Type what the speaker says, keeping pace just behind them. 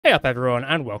Hey up everyone,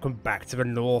 and welcome back to the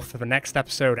North for the next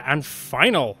episode and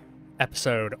final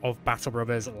episode of Battle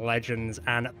Brothers Legends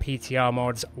and PTR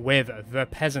mods with the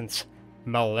Peasant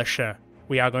Militia.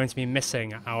 We are going to be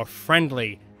missing our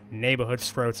friendly neighborhood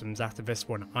scrotums after this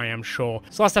one, I am sure.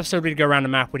 So last episode we did go around the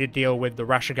map, we did deal with the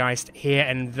Rashergeist here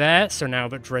and there, so now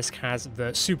that Drisk has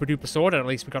the super duper sword, at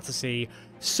least we got to see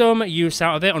some use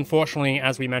out of it. Unfortunately,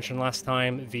 as we mentioned last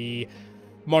time, the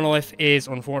Monolith is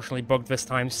unfortunately bugged this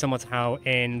time, similar to how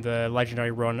in the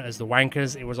legendary run as the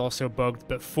Wankers it was also bugged,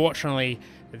 but fortunately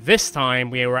this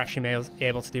time we were actually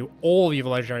able to do all the other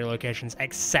legendary locations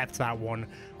except that one,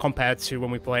 compared to when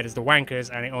we played as the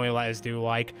Wankers and it only let us do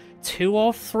like 2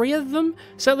 or 3 of them,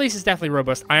 so at least it's definitely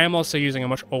robust. I am also using a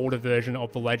much older version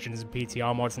of the Legends and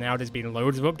PTR mods now. There's been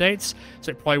loads of updates,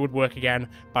 so it probably would work again,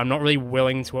 but I'm not really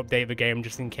willing to update the game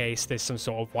just in case there's some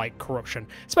sort of like corruption,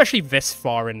 especially this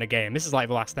far in the game. This is like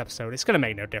the last episode, it's going to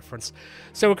make no difference.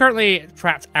 So we're currently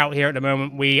trapped out here at the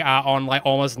moment. We are on like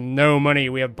almost no money.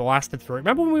 We have blasted through it.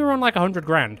 Remember when we were on like 100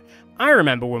 grand? I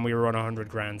remember when we were on 100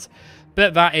 grand.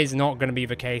 But that is not going to be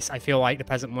the case. I feel like the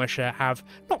Peasant Militia have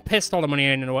not pissed all the money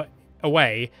in and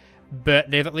away, but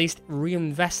they've at least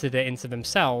reinvested it into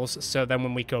themselves, so then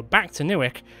when we go back to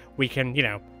Newark, we can, you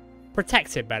know,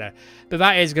 protect it better. But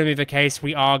that is going to be the case.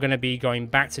 We are going to be going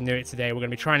back to Newark today. We're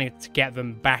going to be trying to get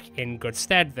them back in good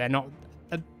stead. They're not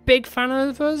a big fan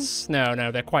of us.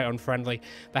 No, they're quite unfriendly.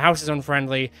 The house is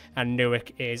unfriendly, and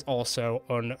Newark is also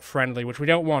unfriendly, which we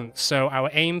don't want. So our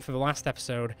aim for the last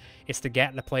episode is to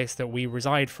get the place that we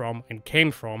reside from and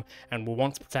came from, and will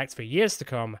want to protect for years to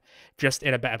come, just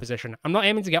in a better position. I'm not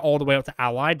aiming to get all the way up to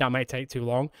Allied, that might take too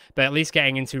long, but at least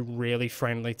getting into really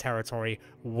friendly territory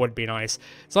would be nice.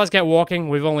 So let's get walking.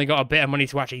 We've only got a bit of money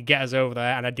to actually get us over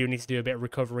there, and I do need to do a bit of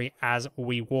recovery as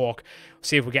we walk.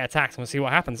 See if we get attacked, and we'll see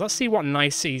what happens. Let's see what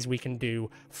niceties we can do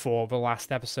for the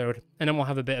last episode, and then we'll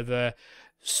have a bit of a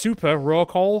super roll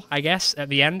call, I guess, at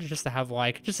the end, just to have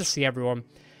like, just to see everyone,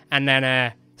 and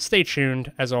then stay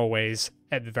tuned, as always,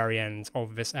 at the very end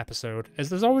of this episode, as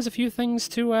there's always a few things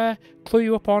to clue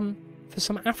you up on for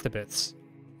some after bits.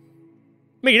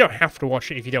 I mean, you don't have to watch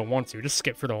it if you don't want to, just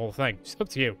skip through the whole thing, it's up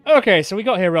to you. Okay, so we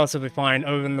got here relatively fine,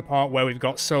 other than the part where we've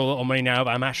got so little money now that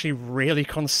I'm actually really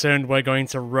concerned we're going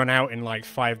to run out in like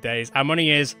 5 days. Our money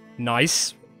is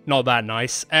nice, not that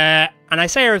nice, and I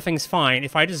say everything's fine.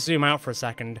 If I just zoom out for a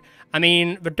second, I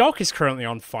mean, the dock is currently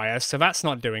on fire, so that's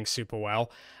not doing super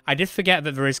well. I did forget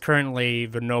that there is currently,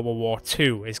 the Noble War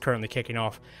 2 is currently kicking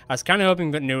off. I was kind of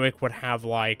hoping that Newark would have,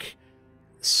 like,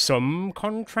 some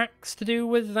contracts to do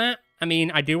with that. I mean,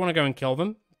 I do want to go and kill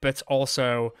them, but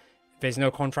also, there's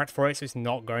no contract for it, so it's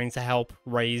not going to help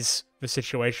raise the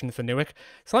situation for Newark.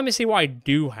 So let me see what I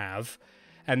do have,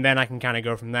 and then I can kind of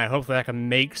go from there. Hopefully I can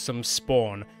make some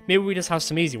spawn. Maybe we just have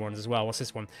some easy ones as well. What's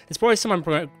this one? There's probably some I'm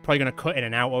probably going to cut in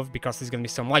and out of, because there's going to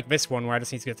be some like this one where I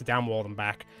just need to get to Downward and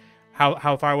back.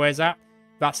 How far away is that?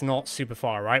 That's not super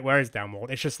far, right? Where is Downward?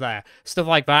 It's just there. Stuff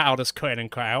like that I'll just cut in and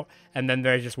cut out, and then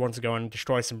there's just one to go and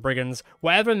destroy some brigands.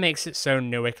 Whatever makes it so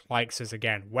Newark likes us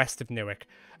again. West of Newark.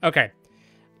 Okay.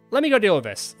 Let me go deal with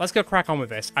this. Let's go crack on with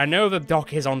this. I know the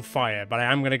dock is on fire, but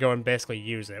I am going to go and basically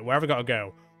use it. Where have I got to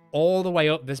go? All the way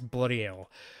up this bloody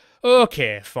hill.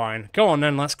 Okay, fine. Go on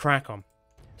then, let's crack on.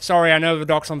 Sorry, I know the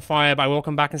dock's on fire, but I will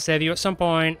come back and save you at some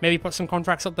point. Maybe put some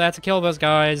contracts up there to kill those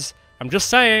guys. I'm just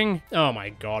saying. Oh my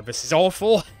god, this is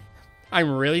awful. I'm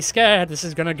really scared. This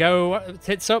is gonna go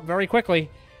tits up very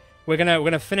quickly. We're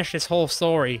gonna finish this whole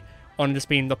story on just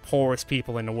being the poorest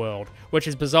people in the world, which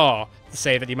is bizarre to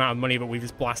say that the amount of money that we've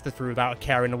just blasted through without a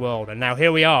care in the world, and now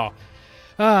here we are.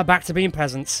 Back to being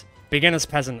peasants. Begin as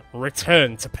peasant,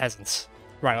 return to peasants.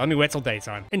 Right, let me wait till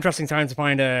daytime. Interesting time to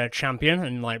find a champion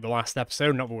in like the last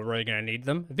episode, not that we're really gonna need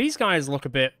them. These guys look a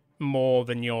bit more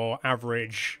than your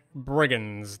average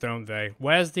brigands, don't they?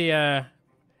 Where's the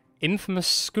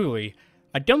infamous Schoolie?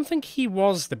 I don't think he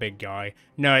was the big guy.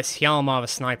 No, it's Hjalmar the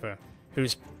sniper,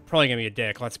 who's probably gonna be a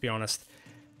dick, let's be honest.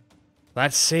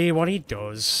 Let's see what he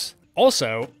does.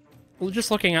 Also, just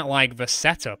looking at like the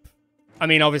setup, I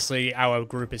mean, obviously our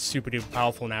group is super duper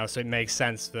powerful now, so it makes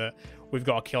sense that we've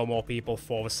got to kill more people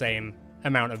for the same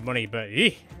amount of money, but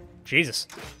Jesus.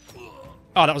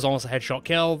 Oh, that was almost a headshot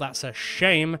kill. That's a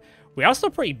shame. We are still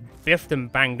pretty biffed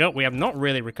and banged up. We have not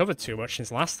really recovered too much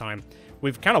since last time.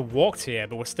 We've kind of walked here,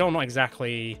 but we're still not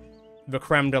exactly the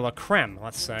creme de la creme,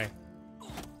 let's say.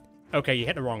 Okay, you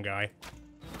hit the wrong guy.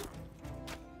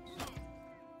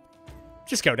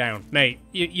 Just go down, mate.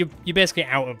 You're basically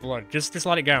out of blood. Just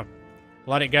let it go.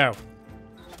 Let it go.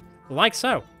 Like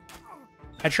so.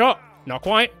 Headshot. Not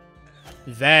quite.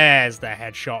 There's the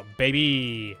headshot,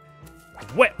 baby.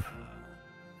 Whip.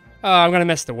 Oh, I'm gonna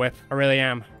miss the whip. I really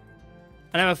am.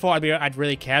 I never thought I'd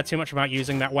really care too much about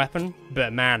using that weapon,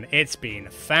 but man, it's been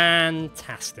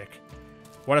fantastic.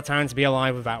 What a time to be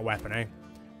alive with that weapon, eh?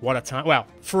 What a time. Well,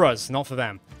 for us, not for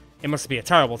them. It must be a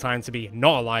terrible time to be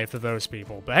not alive for those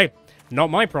people. But hey, not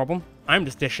my problem. I'm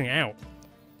just dishing it out.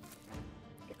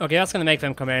 Okay, that's going to make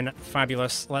them come in.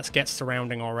 Fabulous. Let's get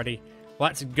surrounding already.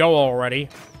 Let's go already.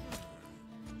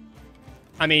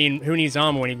 I mean, who needs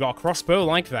armor when you've got a crossbow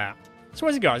like that? So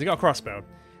where's he got? Has he got a crossbow?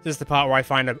 This is the part where I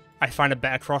find a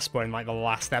better crossbow in like the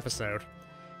last episode.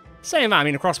 Saying that, I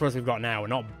mean, the crossbows we've got now are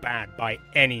not bad by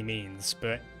any means,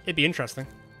 but it'd be interesting.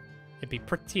 It'd be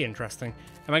pretty interesting.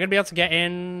 Am I going to be able to get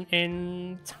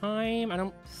in time? I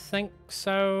don't think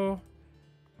so.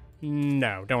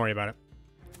 No, don't worry about it.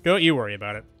 Don't you worry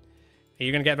about it. Are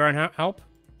you going to get there and help?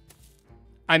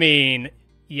 I mean,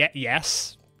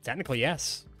 yes. Technically,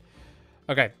 yes.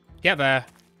 Okay, get there.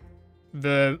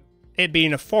 It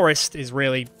being a forest is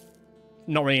really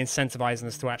not really incentivizing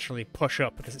us to actually push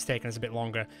up because it's taking us a bit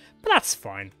longer. But that's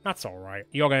fine. That's alright.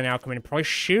 You're going to now come in and probably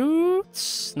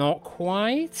shoot. Not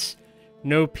quite.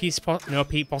 No Pete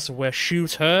possible where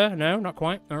shoot her. No, not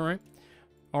quite. Alright.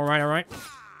 Alright.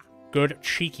 Good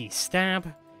cheeky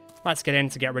stab. Let's get in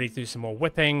to get ready to do some more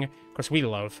whipping. Because we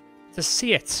love to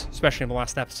see it. Especially in the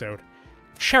last episode.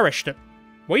 Cherished it.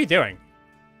 What are you doing?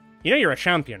 You know you're a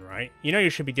champion, right? You know you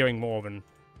should be doing more than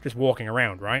just walking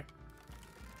around, right?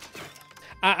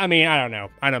 I mean, I don't know.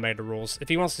 I don't make the rules. If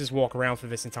he wants to just walk around for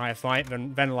this entire fight,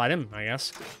 then let him, I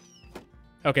guess.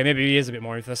 Okay, maybe he is a bit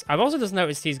more ruthless. I've also just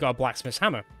noticed he's got a blacksmith's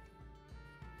hammer.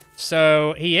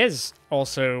 So he is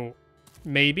also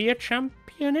maybe a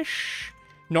champion-ish?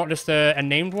 Not just a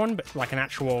named one, but like an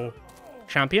actual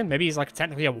champion. Maybe he's like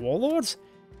technically a warlord?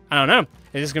 I don't know.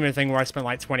 Is this going to be a thing where I spent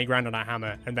like 20 grand on that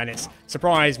hammer, and then it's,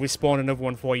 surprise, we spawn another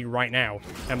one for you right now.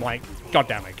 And I'm like, god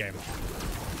damn it, game.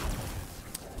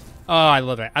 Oh, I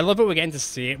love it. I love that we're getting to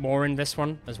see it more in this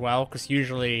one as well, because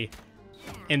usually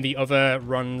in the other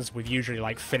runs, we've usually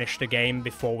like finished the game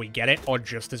before we get it, or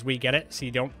just as we get it, so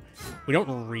we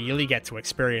don't really get to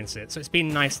experience it. So it's been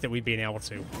nice that we've been able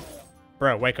to.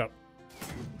 Bro, wake up.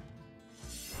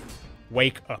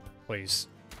 Wake up, please.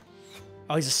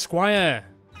 Oh, he's a squire.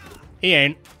 He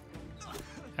ain't.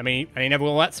 I mean, he never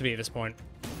will let to be at this point.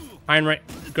 Heinrich,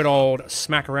 good old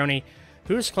smackaroni.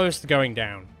 Who's close to going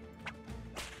down?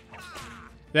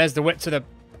 There's the whip to the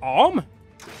arm.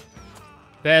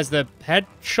 There's the head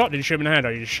shot. Did you shoot him in the head, or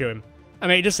did you just shoot him? I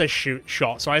mean, it just says shoot,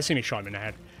 shot, so I assume he shot him in the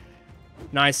head.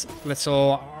 Nice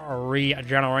little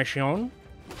regeneration.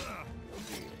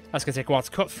 That's going to take a while to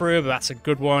cut through, but that's a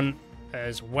good one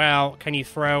as well. Can you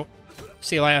throw?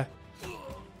 See you later.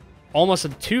 Almost a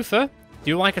toother.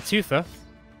 Do you like a toother?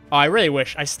 Oh, I really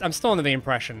wish. I'm still under the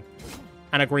impression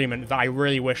and agreement that I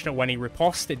really wish that when he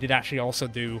riposted, it did actually also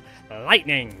do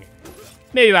lightning.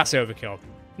 Maybe that's overkill.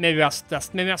 Maybe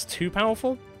that's too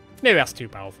powerful. Maybe that's too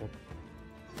powerful.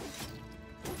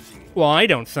 Well, I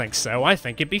don't think so. I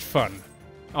think it'd be fun.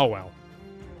 Oh well.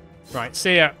 Right,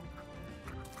 see ya.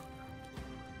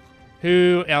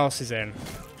 Who else is in?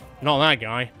 Not that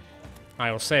guy.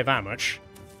 I will say that much.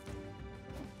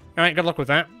 Alright, good luck with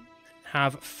that.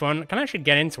 Have fun. Can I actually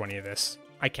get into any of this?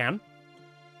 I can.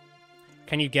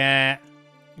 Can you go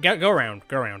around,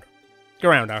 go around. Go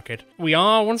around, our kid. We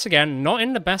are, once again, not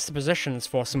in the best of positions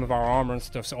for some of our armor and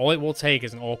stuff, so all it will take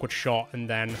is an awkward shot, and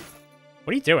then...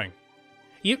 What are you doing?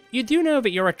 You do know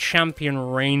that you're a champion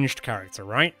ranged character,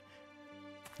 right?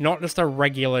 Not just a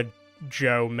regular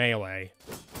Joe melee.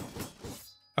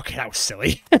 Okay, that was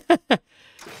silly.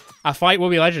 Our fight will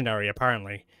be legendary,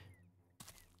 apparently.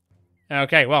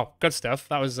 Okay, well, good stuff.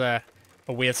 That was a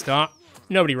weird start.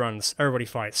 Nobody runs. Everybody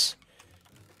fights.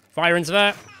 Fire into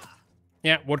that.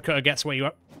 Yeah, woodcutter gets where you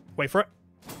are. Wait for it.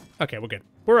 Okay, we're good.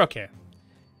 We're okay.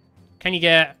 Can you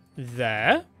get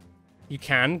there? You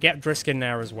can. Get Driskin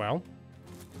there as well.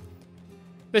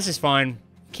 This is fine.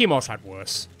 Chemo's had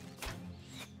worse.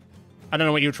 I don't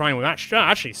know what you were trying with that.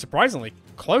 Actually, surprisingly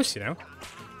close, you know.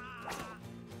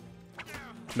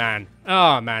 Man.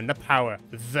 Oh, man. The power.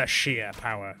 The sheer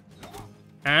power.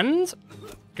 And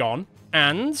gone.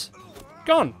 And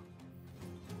gone.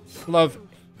 Love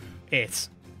it.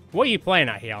 What are you playing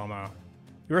at here, Almar?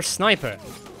 You're a sniper.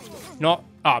 Not...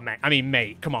 Oh, mate. I mean,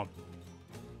 mate. Come on.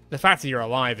 The fact that you're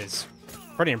alive is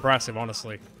pretty impressive,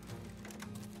 honestly.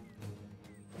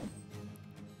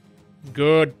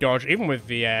 Good dodge. Even with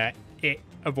the it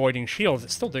avoiding shields,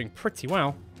 it's still doing pretty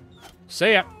well.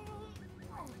 See ya.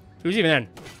 Who's even in?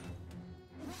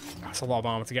 That's a lot of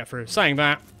armor to get through. Saying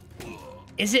that.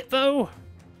 Is it, though?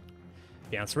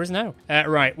 The answer is no.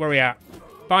 Right, where are we at?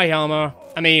 Bye, Helmer.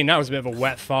 I mean, that was a bit of a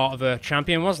wet fart of a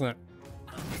champion, wasn't it?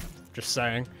 Just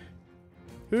saying.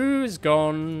 Who's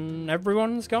gone?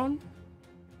 Everyone's gone?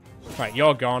 Right,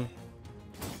 you're gone.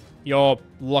 You're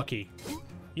lucky.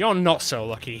 You're not so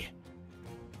lucky.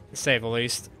 To say the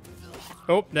least.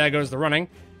 Oh, there goes the running.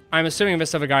 I'm assuming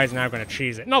this other guy's now going to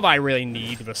cheese it. Not that I really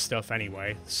need the stuff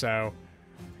anyway, so...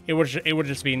 It would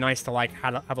just be nice to, like,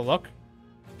 have a look. Do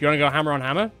you want to go hammer on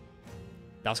hammer?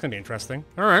 That's going to be interesting.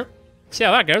 Alright. See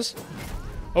how that goes.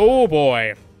 Oh,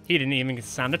 boy. He didn't even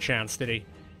stand a chance, did he?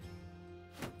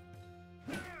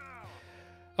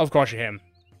 Of course you hit him.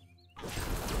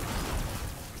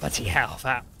 Bloody hell,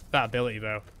 that ability,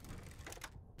 though.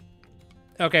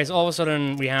 Okay, so all of a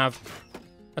sudden we have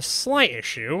a slight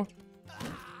issue.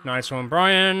 Nice one,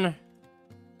 Brian.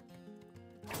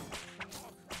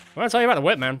 What did I tell you about the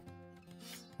whip, man?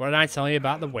 What did I tell you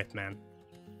about the whip, man?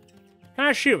 Can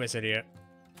I shoot this idiot?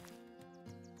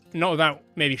 Not without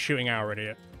maybe shooting our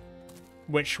idiot.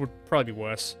 Which would probably be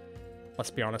worse.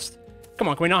 Let's be honest. Come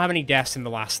on, can we not have any deaths in the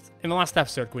last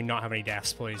episode? Can we not have any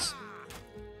deaths, please?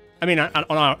 I mean, on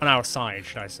our side,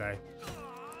 should I say?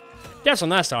 Deaths on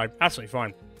their side, absolutely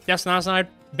fine. Deaths on our side,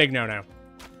 big no-no.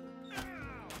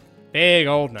 Big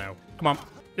old no. Come on.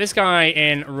 This guy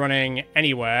in running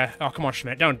anywhere. Oh, come on,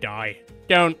 Schmidt, don't die.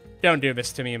 Don't do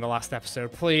this to me in the last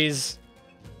episode, please.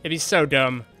 If he's so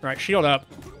dumb. Right, shield up.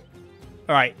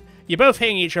 Alright, you're both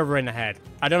hitting each other in the head.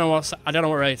 I don't know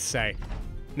what really to say.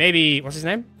 Maybe, what's his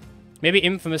name? Maybe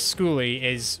Infamous Schoolie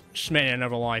is Schmidt in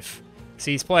another life.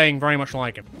 See, he's playing very much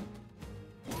like him.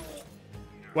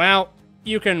 Well,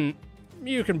 you can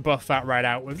buff that right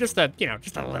out with just a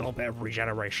little bit of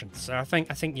regeneration. So I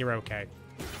think you're okay.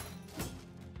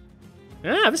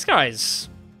 Yeah, this guy's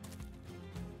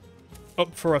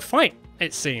up for a fight,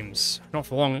 it seems. Not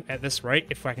for long at this rate,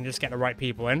 if I can just get the right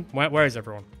people in. Where is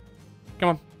everyone? Come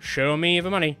on, show me the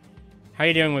money. How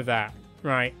you doing with that?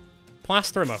 Right,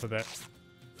 plaster him up a bit.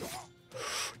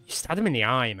 You stabbed him in the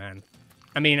eye, man.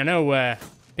 I mean, I know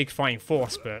big fighting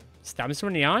force, but stabbing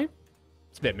someone in the eye?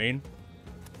 It's a bit mean.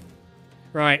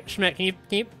 Right, Schmidt, can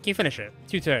you finish it?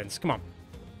 2 turns, come on.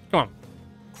 Come on.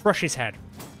 Crush his head.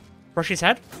 Crush his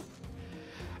head?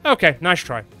 Okay, nice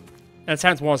try. An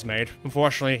attempt was made.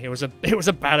 Unfortunately, it was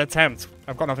a bad attempt.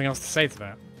 I've got nothing else to say to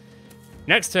that.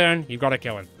 Next turn, you've got to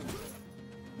kill him.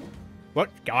 What?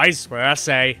 Guys, what did I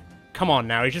say? Come on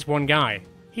now, he's just one guy.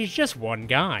 He's just one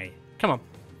guy. Come on.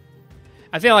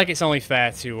 I feel like it's only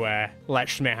fair to let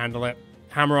Schmidt handle it.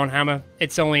 Hammer on hammer.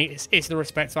 It's the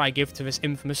respect that I give to this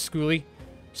infamous Schoolie.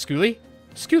 Schoolie?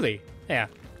 Schoolie. Yeah,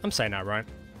 I'm saying that right.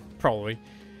 Probably.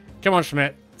 Come on,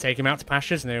 Schmidt. Take him out to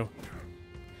pastures new.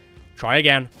 Try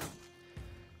again.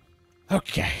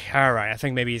 Okay, alright. I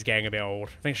think maybe he's getting a bit old.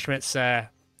 I think Schmidt's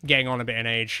getting on a bit in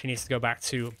age. He needs to go back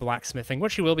to blacksmithing,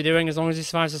 which he will be doing as long as he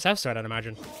survives this episode, I'd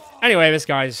imagine. Anyway, this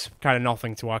guy's kind of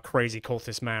nothing to our crazy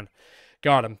cultist man.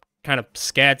 God, I'm kind of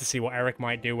scared to see what Eric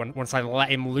might do once I let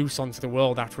him loose onto the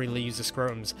world after he leaves the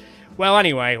scrotums. Well,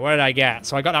 anyway, what did I get?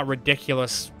 So I got that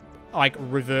ridiculous, like,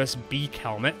 reverse beak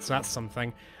helmet, so that's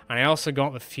something. And I also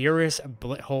got the Furious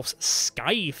Blitholf's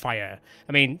Skyfire.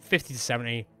 I mean, 50 to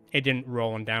 70, it didn't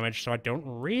roll on damage, so I don't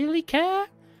really care.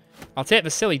 I'll take the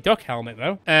silly duck helmet,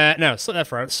 though. No, slit their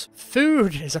throats.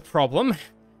 Food is a problem.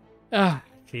 Ah,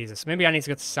 Jesus. Maybe I need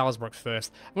to go to Salzburg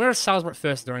first. I'm going to Salzburg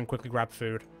first and quickly grab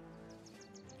food.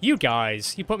 You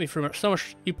guys, you put me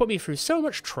through so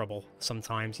much trouble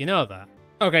sometimes, you know that.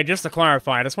 Okay, just to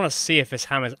clarify, I just want to see if this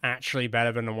hammer's actually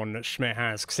better than the one that Schmidt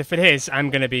has, because if it is, I'm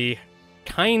going to be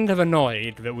kind of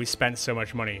annoyed that we spent so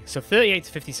much money. So 38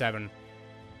 to 57.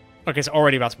 Okay, so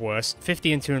already that's worse.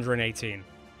 50 and 218.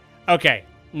 Okay,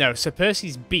 no, so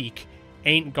Percy's beak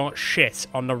ain't got shit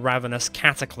on the Ravenous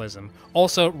Cataclysm.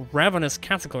 Also, Ravenous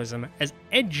Cataclysm, as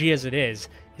edgy as it is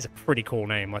a pretty cool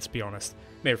name, let's be honest.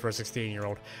 Maybe for a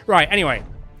 16-year-old. Right, anyway.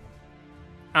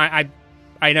 I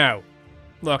know.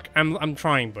 Look, I'm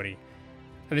trying, buddy.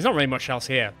 And there's not really much else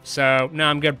here. So, no,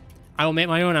 I'm good. I will make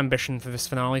my own ambition for this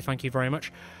finale, thank you very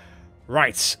much.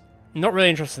 Right. Not really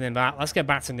interested in that. Let's get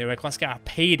back to Newark. Let's get our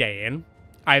payday in.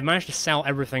 I've managed to sell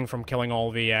everything from killing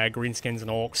all the greenskins and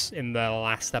orcs in the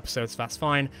last episode, so that's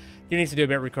fine. You need to do a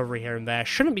bit of recovery here and there.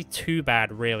 Shouldn't be too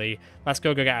bad, really. Let's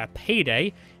go get our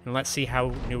payday, and let's see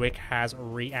how Newark has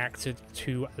reacted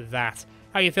to that.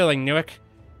 How are you feeling, Newark?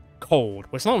 Cold.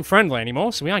 Well, it's not unfriendly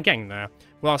anymore, so we are getting there.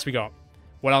 What else we got?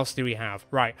 What else do we have?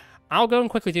 Right. I'll go and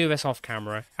quickly do this off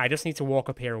camera. I just need to walk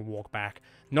up here and walk back.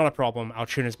 Not a problem. I'll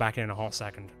tune us back in a hot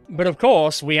second. But of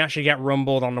course, we actually get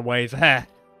rumbled on the way there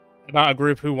about a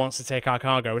group who wants to take our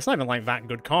cargo. It's not even like that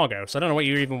good cargo, so I don't know what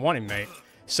you're even wanting, mate.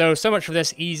 So much for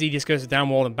this. Easy just goes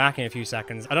downward and back in a few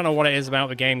seconds. I don't know what it is about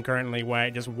the game currently where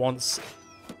it just wants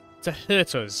to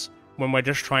hurt us when we're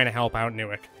just trying to help out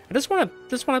Newark. I just want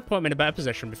to put him in a better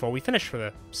position before we finish for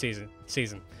the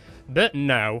season. But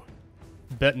no.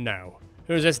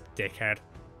 Who's this dickhead?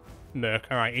 Merc.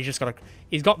 All right, he's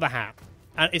got the hat.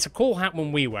 And it's a cool hat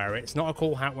when we wear it. It's not a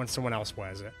cool hat when someone else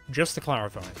wears it. Just to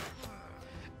clarify.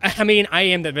 I mean, I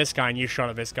aimed at this guy and you shot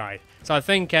at this guy. So I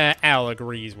think L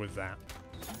agrees with that.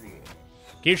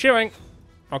 Keep shooting.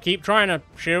 I'll keep trying to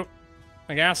shoot,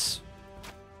 I guess.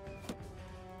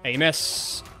 Hey, you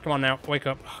miss. Come on now, wake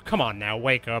up. Oh, come on now,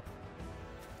 wake up.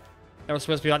 That was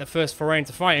supposed to be like the first foray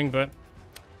into fighting, but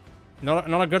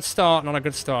not a good start, not a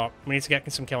good start. We need to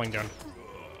get some killing done.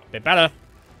 Bit better.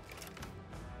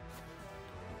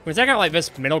 We take out like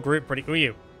this middle group pretty... Who are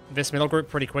you? This middle group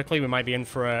pretty quickly. We might be in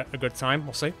for a good time.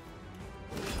 We'll see.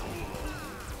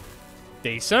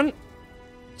 Decent.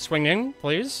 Swinging,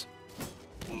 please.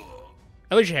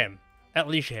 At least him. At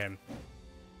least him.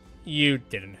 You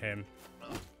didn't him.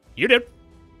 You did.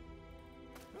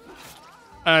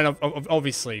 And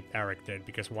obviously Eric did,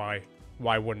 because why?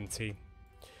 Why wouldn't he?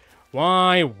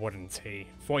 Why wouldn't he?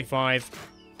 45.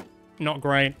 Not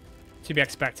great. To be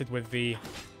expected with the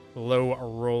low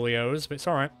rollios, but it's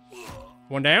alright.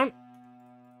 One down.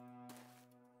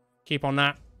 Keep on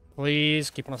that, please.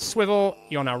 Keep on a swivel.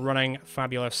 You're now running.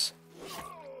 Fabulous.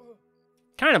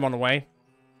 Kind of on the way.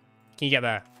 Can you get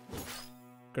there?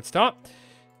 Good start.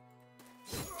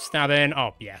 Stab in.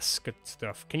 Oh, yes. Good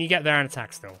stuff. Can you get there and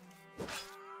attack still?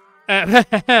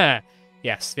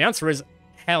 Yes. The answer is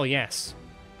hell yes.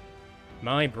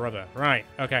 My brother. Right.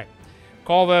 Okay.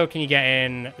 Corvo, can you get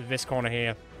in this corner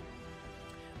here?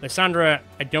 Lysandra,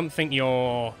 I don't think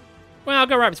you're... Well, I'll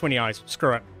go right between the eyes.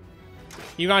 Screw it.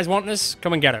 You guys want this?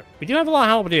 Come and get it. We do have a lot of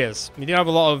halberdiers. We do have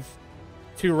a lot of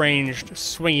two-ranged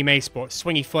swingy mace boys,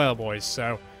 swingy flail boys,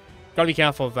 so gotta be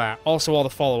careful of that. Also, all the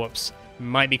follow-ups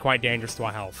might be quite dangerous to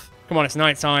our health. Come on, it's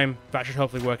nighttime. That should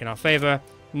hopefully work in our favor.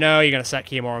 No, you're gonna set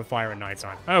Keymore on fire at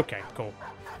nighttime. Okay, cool.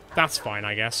 That's fine,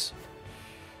 I guess.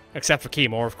 Except for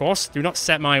Keymore, of course. Do not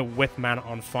set my whip man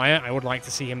on fire. I would like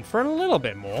to see him for a little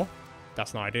bit more.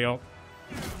 That's not ideal.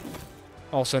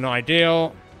 Also not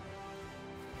ideal.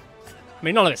 I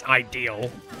mean, none of it's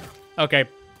ideal. Okay.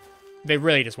 They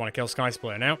really just want to kill Sky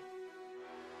Splitter now.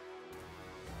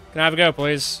 Can I have a go,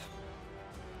 please?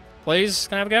 Please?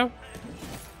 Can I have a go?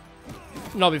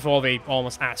 Not before they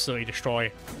almost absolutely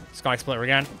destroy Sky Splitter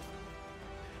again.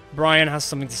 Brian has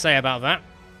something to say about that.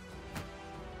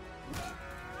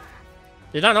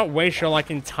 Did that not waste your,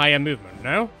 like, entire movement?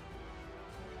 No?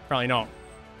 Probably not.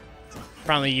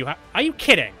 Apparently you have... Are you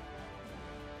kidding?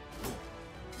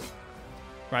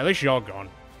 Right, at least you're gone.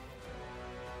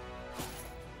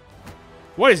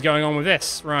 What is going on with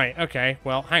this? Right, okay.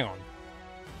 Well, hang on.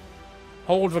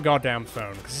 Hold the goddamn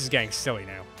phone, because this is getting silly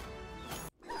now.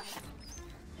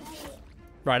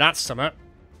 Right, that's summer.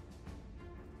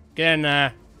 Get in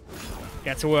there.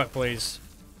 Get to work, please.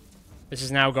 This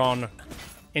has now gone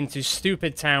into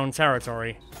stupid town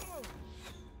territory.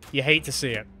 You hate to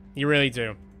see it. You really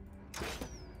do.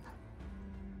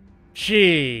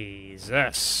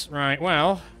 Jesus. Right,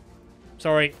 well.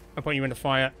 Sorry, I'm putting you in the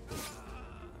fire.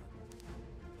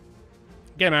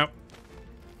 Get him out.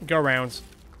 Go around.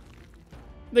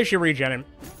 At least you regen him.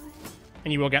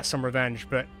 And you will get some revenge,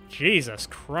 but Jesus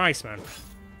Christ, man.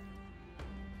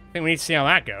 I think we need to see how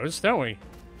that goes, don't we?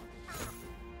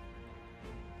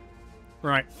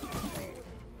 Right.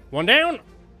 One down.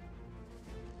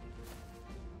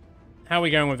 How are we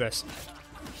going with this?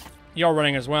 You're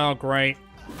running as well. Great.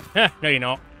 No, you're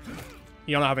not.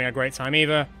 You're not having a great time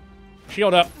either.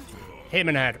 Shield up. Hit him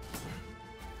in the head.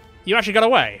 You actually got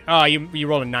away. Oh, you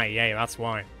rolled a 98. That's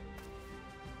why.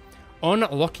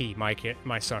 Unlucky,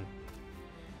 my son.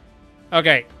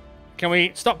 Okay. Can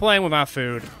we stop playing with our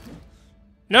food?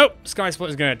 Nope. Sky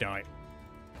Splitter's gonna die.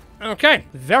 Okay.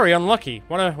 Very unlucky.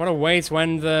 What a way to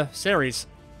end the series.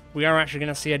 We are actually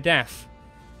gonna see a death.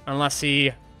 Unless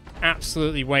he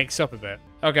absolutely wakes up a bit.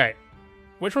 Okay.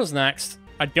 Which one's next?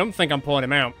 I don't think I'm pulling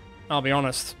him out. I'll be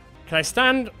honest. Can I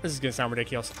stand? This is gonna sound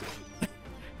ridiculous.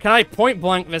 Can I point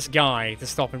blank this guy to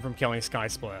stop him from killing Sky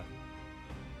Splitter?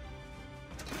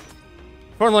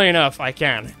 Funnily enough, I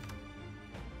can.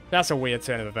 That's a weird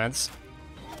turn of events.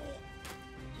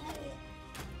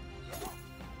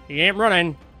 He ain't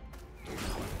running.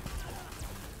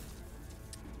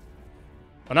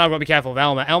 But now I've got to be careful of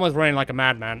Elmer. Elmer's running like a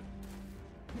madman.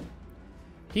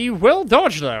 He will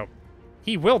dodge, though.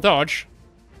 He will dodge.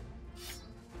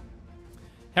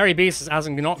 Hairy Beast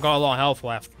hasn't got a lot of health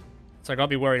left. So I gotta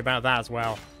be worried about that as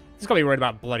well. He's gotta be worried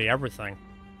about bloody everything.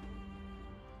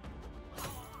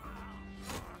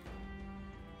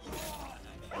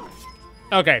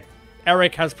 Okay.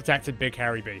 Eric has protected Big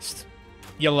Hairy Beast.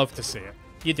 You love to see it.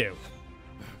 You do.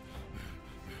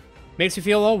 Makes me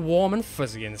feel all warm and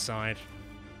fuzzy inside.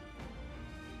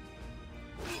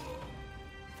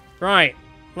 Right,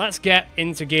 let's get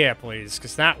into gear, please,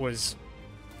 because that was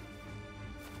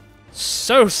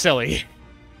so silly.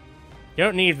 You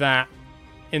don't need that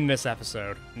in this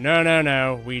episode. No, no,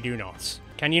 no, we do not.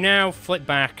 Can you now flip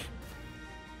back?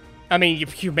 I mean,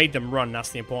 you made them run, that's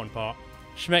the important part.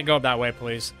 Schmidt, go up that way,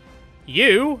 please.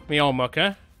 You, me old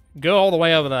mucker, go all the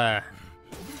way over there.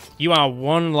 You are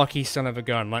one lucky son of a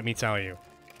gun, let me tell you.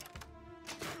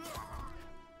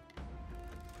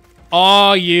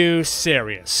 Are you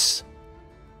serious?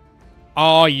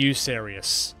 Are you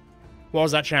serious? What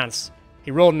was that chance? He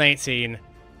rolled an 18.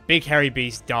 Big hairy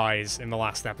beast dies in the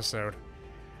last episode.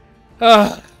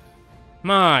 Ugh.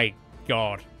 My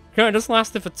god. Could have just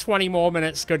lasted for 20 more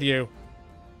minutes, could you?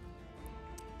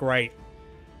 Great.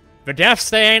 The deaths,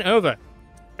 they ain't over.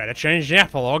 Better change the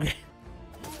epilogue.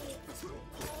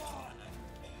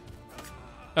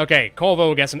 Okay, Corvo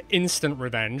will get some instant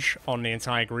revenge on the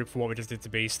entire group for what we just did to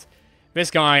Beast.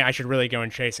 This guy I should really go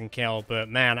and chase and kill, but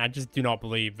man, I just do not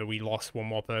believe that we lost one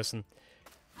more person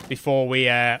before we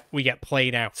get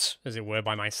played out, as it were,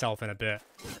 by myself in a bit.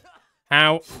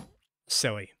 How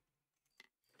silly.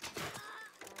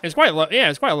 It's quite low. Yeah,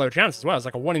 it's quite a low chance as well. It's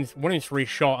like a 1 in 3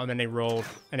 shot, and then they rolled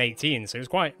an 18, so it was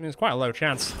quite a low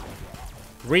chance.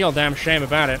 Real damn shame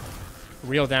about it.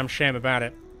 Real damn shame about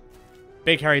it.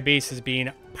 Big Hairy Beast has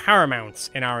been paramount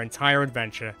in our entire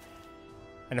adventure.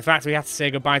 And the fact we have to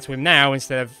say goodbye to him now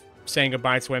instead of saying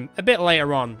goodbye to him a bit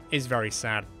later on is very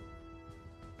sad.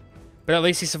 But at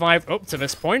least he survived up to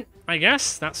this point, I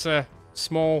guess. That's a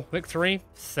small victory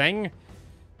thing.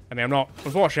 I mean,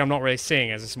 unfortunately, I'm not really seeing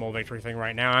it as a small victory thing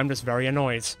right now. I'm just very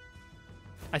annoyed.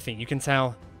 I think you can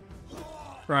tell.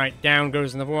 Right, down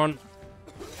goes another one.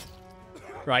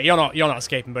 Right, you're not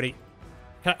escaping, buddy.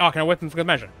 Can I whip him for good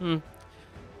measure?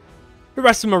 The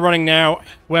rest of them are running now.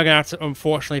 We're going to have to,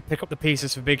 unfortunately, pick up the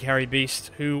pieces for Big Hairy Beast,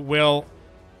 we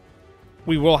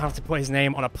will have to put his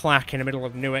name on a plaque in the middle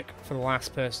of Newark for the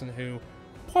last person who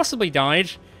possibly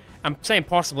died. I'm saying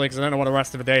possibly because I don't know what the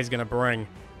rest of the day is going to bring.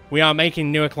 We are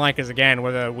making Newark like us again,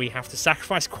 whether we have to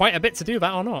sacrifice quite a bit to do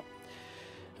that or not.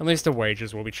 At least the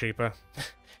wages will be cheaper.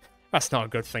 That's not a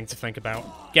good thing to think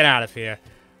about. Get out of here.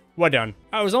 We're done.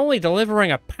 I was only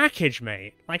delivering a package,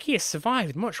 mate. Like, he has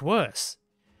survived much worse.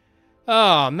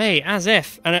 Oh, mate, as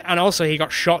if. And also he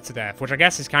got shot to death, which I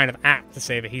guess is kind of apt to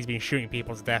say that he's been shooting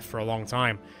people to death for a long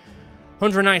time.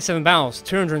 197 battles,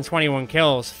 221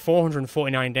 kills,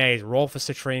 449 days. Roll for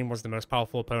Citrine was the most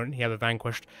powerful opponent he ever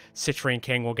vanquished. Citrine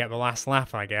King will get the last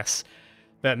laugh, I guess.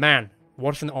 But man,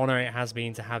 what an honor it has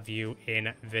been to have you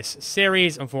in this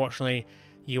series. Unfortunately,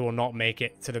 you will not make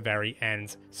it to the very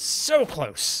end. So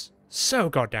close. So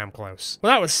goddamn close.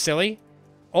 Well, that was silly.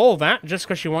 All that just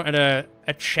because you wanted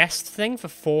a chest thing for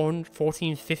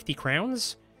 1450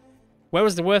 crowns? Where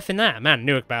was the worth in that? Man,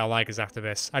 Newark better like us after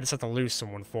this. I just had to lose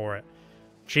someone for it.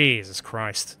 Jesus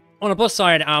Christ. On the plus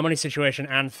side, our money situation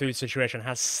and food situation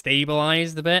has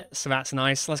stabilized a bit, so that's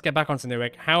nice. Let's get back onto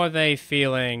Newark. How are they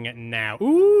feeling now?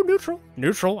 Ooh, neutral.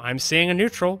 Neutral. I'm seeing a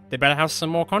neutral. They better have some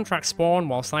more contracts spawn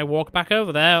whilst I walk back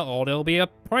over there, or there'll be a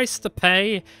price to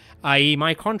pay, i.e.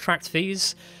 my contract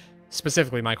fees.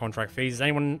 Specifically my contract fees. Does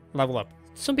anyone level up?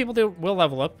 Some people will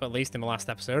level up, at least in the last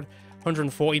episode.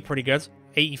 140, pretty good.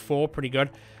 84, pretty good.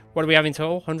 What do we have in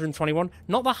total? 121.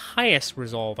 Not the highest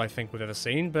resolve I think we've ever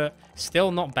seen, but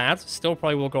still not bad. Still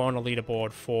probably will go on a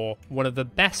leaderboard for one of the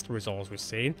best resolves we've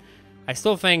seen. I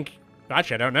still think...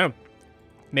 Actually, I don't know.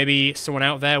 Maybe someone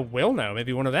out there will know.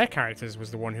 Maybe one of their characters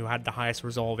was the one who had the highest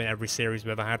resolve in every series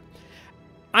we've ever had.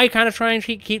 I kind of try and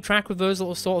keep track of those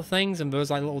little sort of things and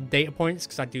those like little data points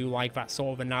because I do like that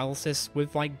sort of analysis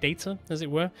with like data, as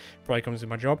it were. Probably comes with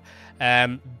my job.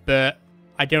 But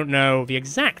I don't know the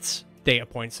exact data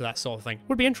points of that sort of thing.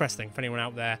 Would be interesting if anyone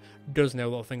out there does know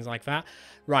little things like that.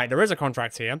 Right, there is a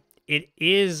contract here. It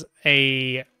is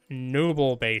a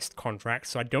noble-based contract,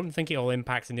 so I don't think it'll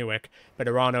impact Newark, but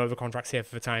there are no other contracts here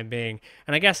for the time being.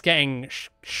 And I guess getting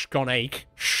Shonake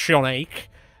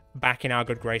back in our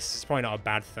good graces is probably not a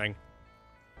bad thing.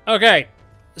 Okay,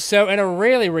 so in a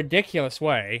really ridiculous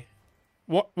way,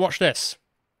 watch this.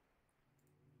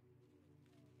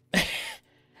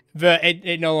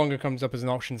 It no longer comes up as an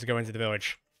option to go into the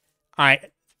village. I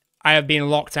have been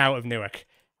locked out of Newark.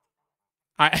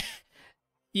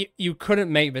 You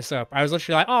couldn't make this up. I was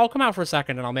literally like, oh, I'll come out for a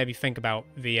second and I'll maybe think about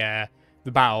the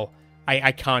battle.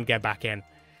 I can't get back in.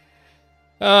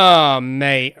 Oh,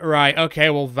 mate. Right,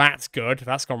 okay, well, that's good.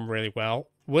 That's gone really well.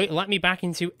 Will it let me back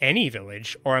into any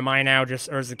village? Or am I now just...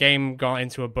 Or has the game gone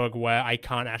into a bug where I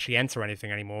can't actually enter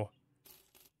anything anymore?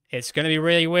 It's going to be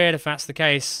really weird if that's the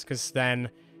case, because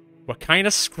then we're kind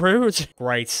of screwed.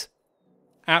 Great.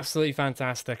 Absolutely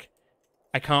fantastic.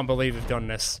 I can't believe we've done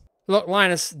this. Look,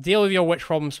 Linus, deal with your witch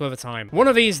problems for the time. One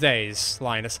of these days,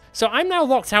 Linus. So I'm now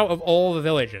locked out of all the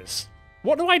villages.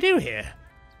 What do I do here?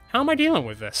 How am I dealing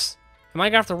with this? Am I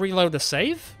gonna have to reload the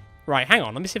save? Right, hang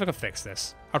on, let me see if I can fix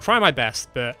this. I'll try my best,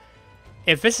 but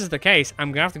if this is the case,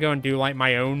 I'm gonna have to go and do, like,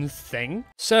 my own thing.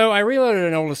 So I reloaded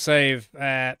an older save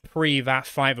pre that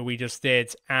fight that we just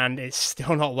did, and it's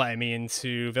still not letting me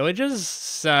into villages.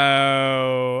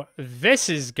 So this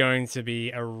is going to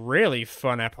be a really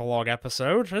fun epilogue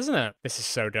episode, isn't it? This is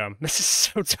so dumb. This is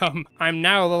so dumb. I'm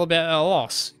now a little bit at a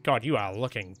loss. God, you are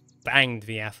looking banged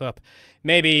the F up.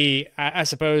 Maybe, I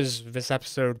suppose this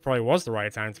episode probably was the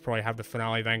right time to probably have the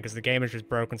finale then, because the game is just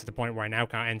broken to the point where I now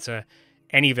can't enter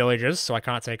any villages, so I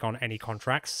can't take on any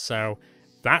contracts, so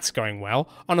that's going well.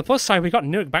 On the plus side, we got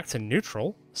Nuke back to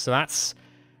neutral, so that's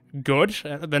good.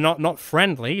 They're not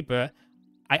friendly, but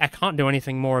I can't do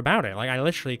anything more about it. Like, I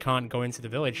literally can't go into the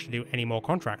village to do any more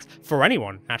contracts. For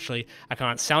anyone, actually. I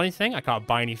can't sell anything, I can't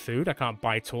buy any food, I can't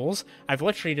buy tools. I've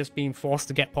literally just been forced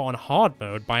to get put on hard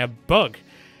mode by a bug.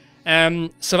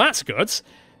 So that's good.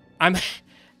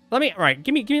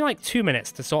 Give me like 2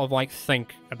 minutes to sort of like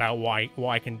think about what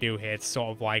I can do here to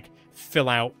sort of like fill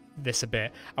out this a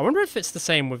bit. I wonder if it's the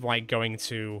same with like going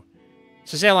to,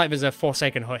 so say like there's a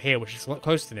Forsaken Hut here which is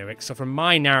close to Newick, so from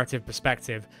my narrative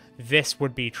perspective, this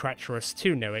would be treacherous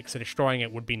to Newick, so destroying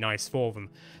it would be nice for them.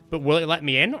 But will it let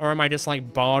me in, or am I just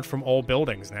like barred from all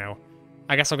buildings now?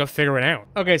 I guess I'll go figure it out.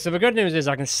 Okay, so the good news is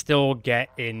I can still get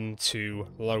into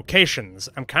locations.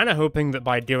 I'm kind of hoping that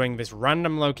by doing this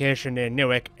random location near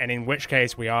Newick, and in which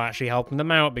case we are actually helping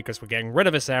them out because we're getting rid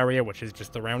of this area, which is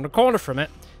just around the corner from it,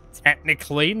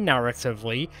 technically,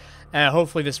 narratively,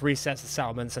 hopefully this resets the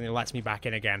settlements and it lets me back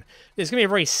in again. It's going to be a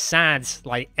very sad,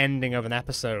 like, ending of an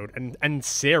episode and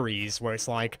series where it's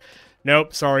like,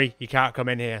 nope, sorry, you can't come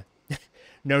in here.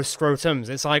 No scrotums.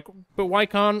 It's like, but why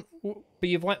can't... But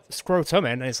you've let scrotum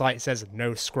in, and it's like it says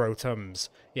no scrotums.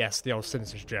 Yes, the old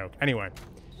Simpsons joke. Anyway,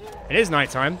 it is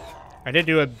nighttime. I did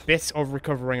do a bit of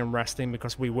recovering and resting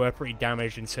because we were pretty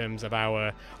damaged in terms of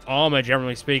our armor,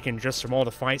 generally speaking, just from all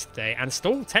the fights today, and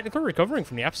still technically recovering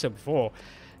from the episode before.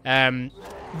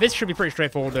 This should be pretty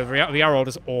straightforward. The are all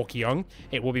just orc young.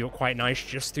 It will be quite nice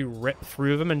just to rip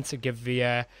through them and to give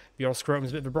the old scrotums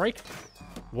a bit of a break.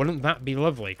 Wouldn't that be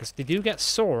lovely? Because they do get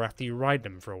sore after you ride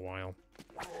them for a while.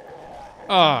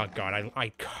 Oh, God,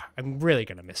 I'm really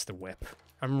going to miss the whip.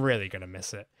 I'm really going to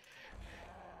miss it.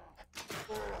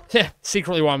 Yeah,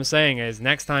 secretly what I'm saying is,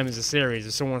 next time as a series,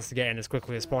 if someone wants to get in as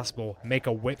quickly as possible, make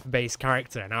a whip-based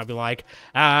character, and I'll be like,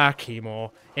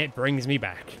 Keymore, it brings me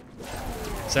back.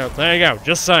 So, there you go,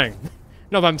 just saying.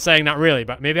 Not that I'm saying that really,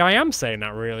 but maybe I am saying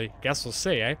that really. Guess we'll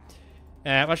see, eh?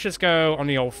 Let's just go on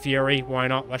the old Fury, why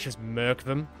not? Let's just murk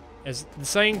them, as the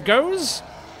saying goes.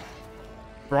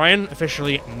 Brian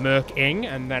officially murking,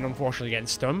 and then unfortunately getting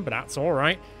stunned, but that's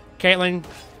alright. Caitlyn,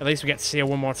 at least we get to see her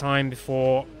one more time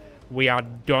before we are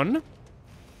done.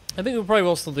 I think we probably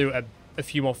will still do a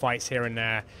few more fights here and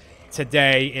there.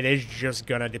 Today, it is just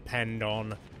gonna depend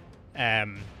on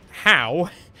how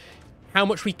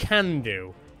much we can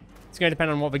do. It's gonna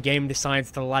depend on what the game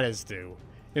decides to let us do.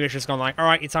 Maybe it's just gone like,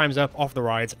 alright, your time's up, off the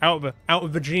rides, out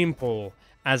of the gene pool,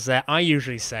 as I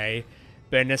usually say.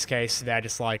 But in this case, they're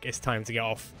just like, it's time to get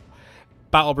off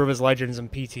Battle Brothers Legends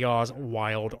and PTR's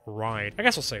wild ride. I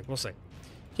guess we'll see. We'll see.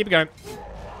 Keep it going.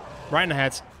 Right in the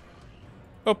head.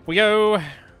 Up we go.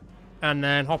 And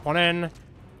then hop on in.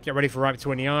 Get ready for right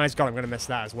between the eyes. God, I'm going to miss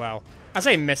that as well. I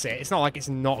say miss it. It's not like it's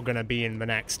not going to be in the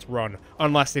next run.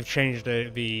 Unless they've changed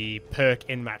the perk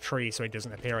in that tree so it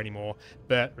doesn't appear anymore.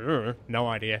 But, no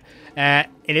idea.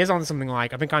 It is on something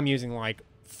like, I think I'm using like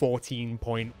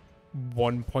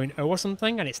 14.1.0 or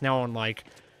something, and it's now on like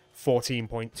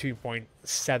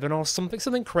 14.2.7 or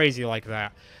something crazy like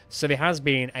that. So there has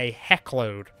been a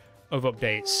heckload of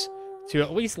updates to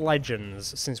at least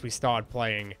Legends since we started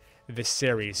playing this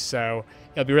series, so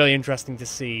it'll be really interesting to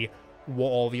see what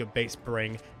all the updates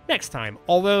bring next time.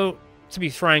 Although, to be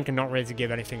frank and not ready to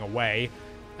give anything away,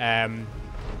 I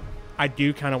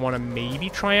do kind of want to maybe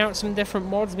try out some different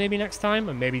mods maybe next time,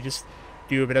 and maybe just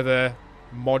do a bit of a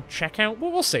mod checkout.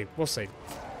 Well, we'll see. We'll see.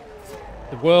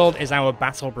 The world is our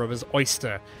Battle Brothers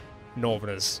oyster,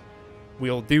 Northerners.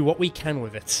 We'll do what we can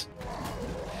with it.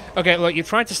 Okay, look, you've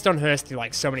tried to stun Hursty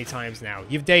like so many times now.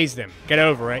 You've dazed him. Get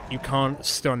over it. You can't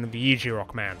stun the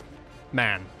Ejirok man.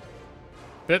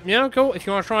 But, you know, cool. If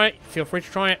you want to try it, feel free to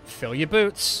try it. Fill your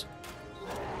boots.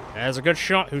 There's a good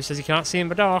shot. Who says you can't see in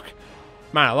the dark?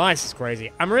 Man, Elias is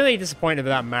crazy. I'm really disappointed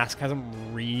that mask hasn't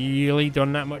really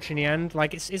done that much in the end.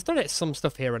 Like, it's done some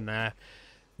stuff here and there.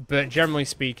 But generally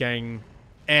speaking,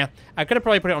 I could have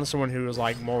probably put it on someone who was,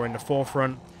 like, more in the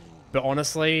forefront. But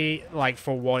honestly, like,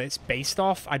 for what it's based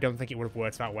off, I don't think it would have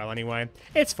worked that well anyway.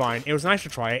 It's fine. It was nice to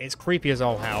try it. It's creepy as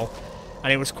all hell.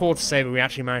 And it was cool to say that we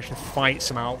actually managed to fight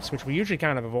some Alps, which we usually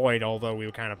kind of avoid, although we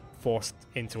were kind of forced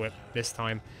into it this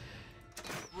time.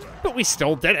 But we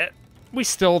still did it. We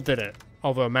still did it.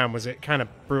 Although, man, was it kind of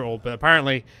brutal. But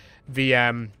apparently, the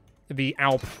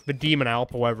Alp, the Demon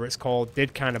Alp, or whatever it's called,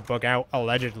 did kind of bug out,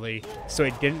 allegedly. So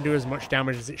it didn't do as much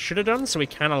damage as it should have done, so we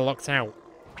kind of lucked out.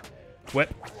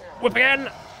 Whip. Whip again!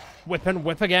 Whip and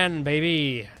whip again,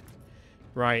 baby!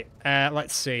 Right,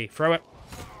 let's see. Throw it.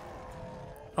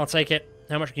 I'll take it.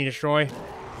 How much can you destroy?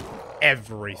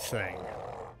 Everything.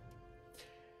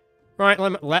 Right,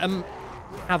 let them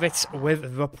have it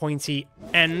with the pointy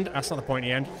end. That's not the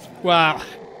pointy end. Well,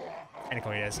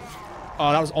 technically it is.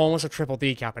 Oh, that was almost a triple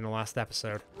decap in the last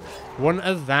episode. Wouldn't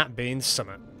have that been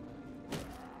summit?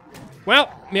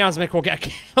 Well, Miasmic will get a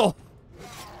kill.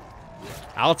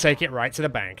 I'll take it right to the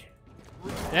bank.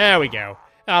 There we go.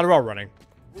 Ah, they're all running.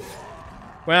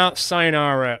 Well,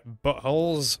 sayonara,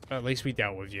 buttholes. At least we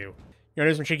dealt with you. You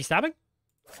wanna do some cheeky stabbing?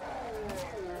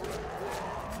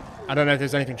 I don't know if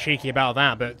there's anything cheeky about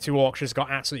that, but 2 orcs just got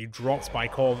absolutely dropped by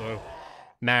Corvo.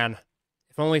 Man,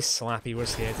 if only Slappy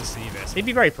was here to see this. He'd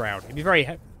be very proud. He'd be very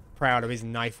proud of his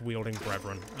knife-wielding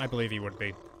brethren. I believe he would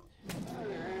be.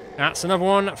 That's another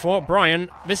one for Brian.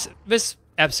 This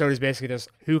episode is basically just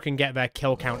who can get their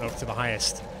kill count up to the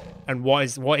highest. And what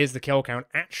is the kill count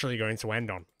actually going to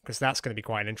end on? Because that's going to be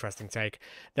quite an interesting take.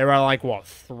 There are, like, what,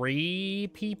 3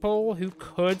 people who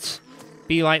could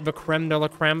be, like, the creme de la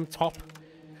creme top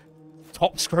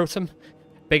scrotum?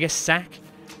 Biggest sack?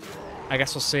 I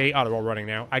guess we'll see. Oh, they're all running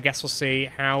now. I guess we'll see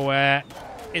how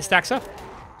it stacks up.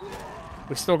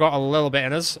 We've still got a little bit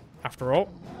in us, after all.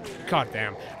 God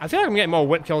damn. I feel like I'm getting more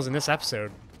whip kills in this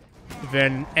episode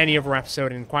than any other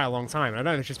episode in quite a long time. I don't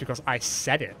know if it's just because I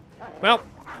said it. Well,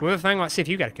 with a thing, let's see if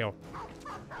you get a kill.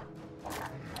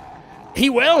 He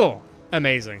will!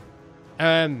 Amazing.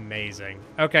 Amazing.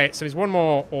 Okay, so there's one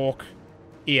more orc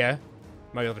here.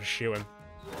 Might be able to shoot him.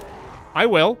 I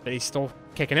will, but he's still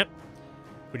kicking it.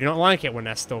 We do not like it when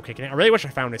they're still kicking it. I really wish I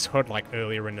found this HUD, like,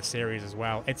 earlier in the series as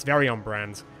well. It's very on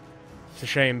brand. It's a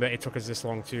shame that it took us this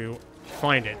long to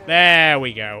find it. There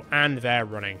we go. And they're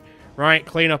running. Right,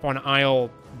 clean up on aisle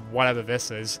whatever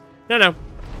this is. No.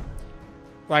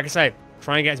 Like I say,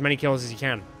 try and get as many kills as you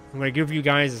can. I'm going to give you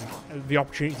guys the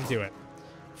opportunity to do it.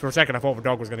 For a second, I thought the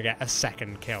dog was going to get a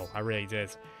second kill. I really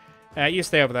did. You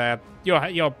stay over there.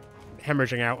 You're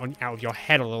hemorrhaging out of your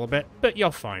head a little bit, but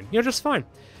you're fine. You're just fine.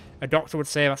 A doctor would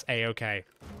say that's A-okay.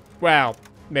 Well,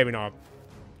 maybe not.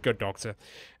 Good doctor.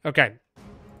 Okay.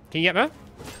 Can you get there?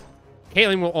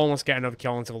 Caitlyn will almost get another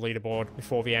kill onto the leaderboard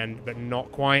before the end, but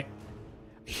not quite.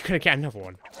 You're going to get another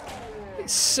one.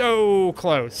 It's so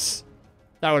close.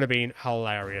 That would have been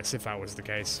hilarious if that was the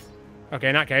case. Okay,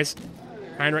 in that case,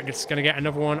 Heinrich is going to get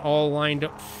another one all lined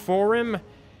up for him.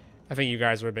 I think you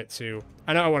guys were a bit too...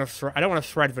 I don't want to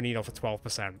thread the needle for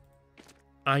 12%.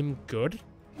 I'm good.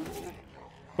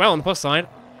 Well, on the plus side,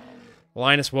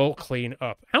 Linus will clean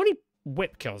up. How many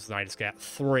whip kills did I just get?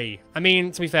 3. I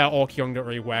mean, to be fair, Orc Young don't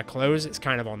really wear clothes. It's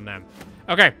kind of on them.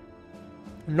 Okay.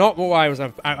 Not what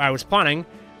I was planning,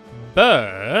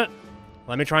 but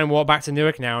let me try and walk back to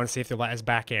Newark now and see if they'll let us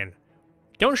back in.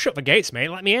 Don't shut the gates, mate.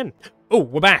 Let me in. Oh,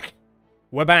 we're back.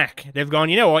 We're back. They've gone,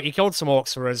 you know what? You killed some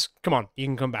orcs for us. Come on, you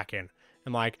can come back in.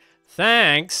 I'm like,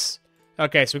 thanks.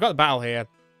 Okay, so we've got the battle here.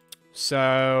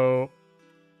 So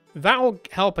that'll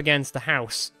help against the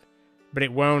house, but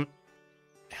it won't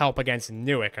help against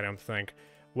Newark, I don't think.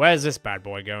 Where's this bad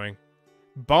boy going?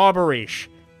 Barbarish.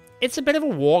 It's a bit of a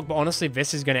walk, but honestly,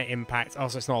 this is going to impact...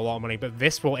 Also, it's not a lot of money, but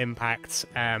this will impact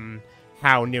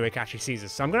how Newark actually sees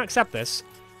us. So I'm going to accept this.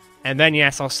 And then,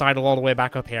 yes, I'll sidle all the way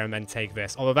back up here and then take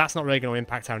this. Although that's not really going to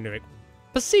impact how Newark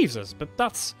perceives us, but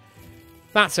that's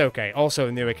okay.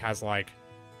 Also, Newark has, like,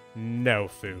 no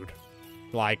food.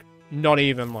 Like, not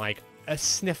even, like, a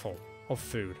sniffle of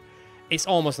food. It's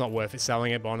almost not worth it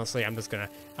selling it, but honestly, I'm just gonna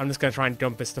try and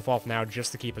dump this stuff off now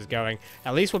just to keep us going.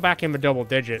 At least we're back in the double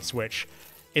digits, which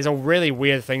is a really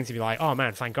weird thing to be like, oh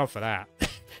man, thank God for that.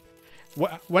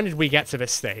 When did we get to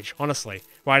this stage, honestly?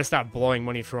 Where I just start blowing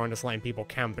money through and just letting people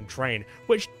camp and train,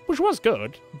 which was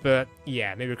good, but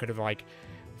yeah, maybe we could have, like,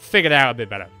 figured it out a bit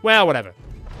better. Well, whatever.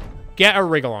 Get a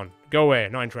wriggle on. Go away,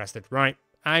 not interested, right?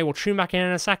 I will tune back in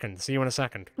a second. See you in a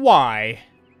second. Why?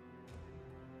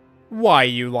 Why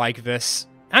you like this?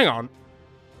 Hang on.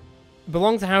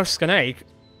 Belong to House Skanake,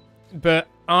 but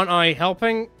aren't I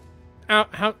helping?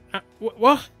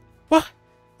 What?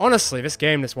 Honestly, this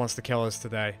game just wants to kill us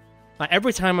today. Like,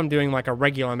 every time I'm doing, like, a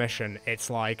regular mission,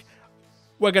 it's like,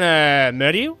 we're gonna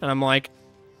murder you? And I'm like,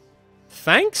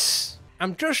 thanks?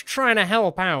 I'm just trying to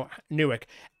help out Newark.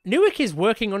 Newark is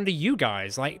working under you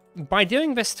guys. Like, by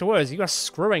doing this to us, you are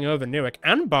screwing over Newark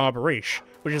and Barbarish,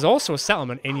 which is also a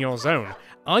settlement in your zone.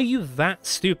 Are you that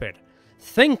stupid?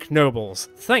 Think, nobles.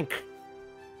 Think.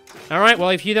 Alright,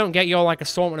 well, if you don't get your, like,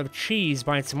 assortment of cheese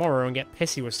by tomorrow and get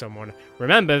pissy with someone,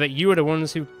 remember that you are the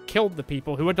ones who killed the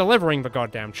people who were delivering the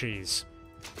goddamn cheese.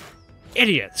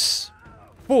 Idiots.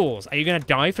 Fools. Are you gonna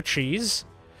die for cheese?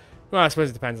 Well, I suppose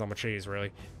it depends on the cheese,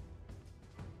 really.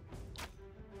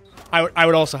 I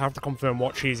would also have to confirm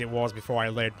what cheese it was before I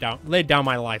laid down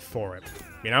my life for it,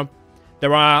 you know?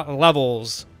 There are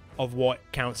levels of what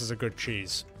counts as a good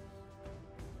cheese.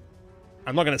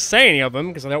 I'm not going to say any of them,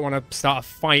 because I don't want to start a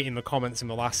fight in the comments in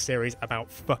the last series about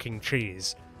fucking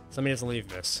cheese. So let me just leave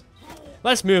this.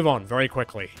 Let's move on very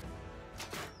quickly.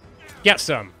 Get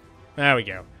some. There we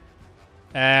go.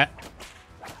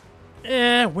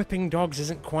 Whipping dogs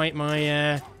isn't quite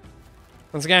my,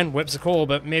 Once again, whips are cool,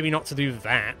 but maybe not to do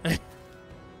that.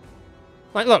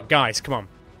 Like, look, guys, come on.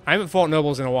 I haven't fought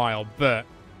nobles in a while, but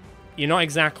you're not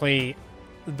exactly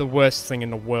the worst thing in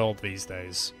the world these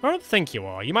days. I don't think you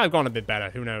are. You might have gone a bit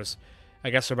better, who knows. I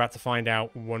guess we're about to find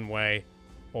out one way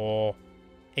or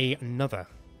another,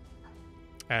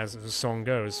 as the song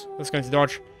goes. Let's go into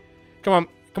dodge. Come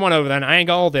on over then. I ain't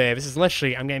got all day. This is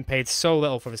literally, I'm getting paid so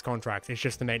little for this contract. It's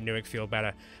just to make Newark feel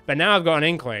better. But now I've got an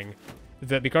inkling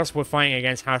that because we're fighting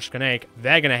against Hashkanek,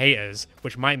 they're going to hate us,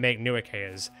 which might make Newark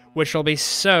hate us, which will be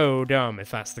so dumb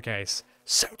if that's the case.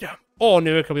 So dumb. Or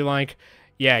Newark will be like,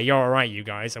 yeah, you're alright, you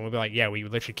guys, and we'll be like, yeah, we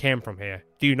literally came from here.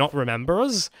 Do you not remember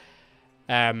us?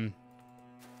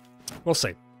 We'll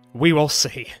see. We will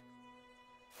see.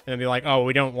 And they'll be like, oh,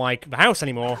 we don't like the house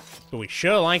anymore, but we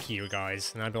sure like you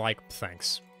guys. And I'd be like,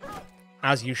 thanks.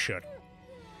 As you should.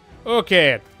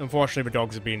 Okay, unfortunately the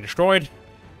dogs are being destroyed.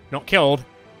 Not killed.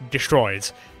 Destroyed.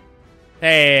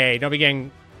 Hey, don't be getting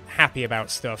happy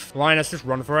about stuff. Linus, just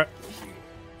run for it.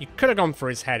 You could have gone for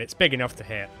his head. It's big enough to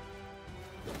hit.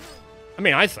 I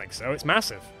mean, I think so. It's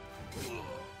massive.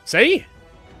 See?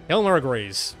 Hilmer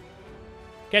agrees.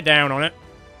 Get down on it.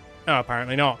 Oh,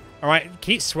 apparently not. Alright,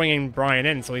 keep swinging Brian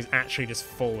in until he's actually just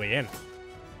fully in.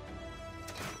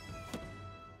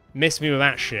 Miss me with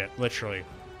that shit, literally.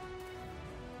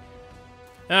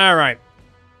 Alright.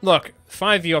 Look,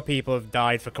 5 of your people have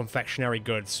died for confectionery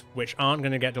goods, which aren't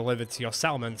going to get delivered to your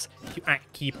settlements if you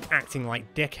keep acting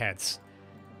like dickheads.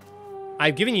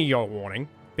 I've given you your warning,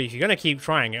 but if you're going to keep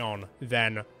trying it on,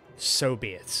 then so be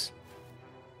it.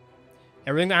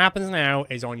 Everything that happens now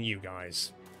is on you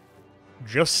guys.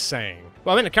 Just saying.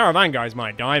 Well, I think the caravan guys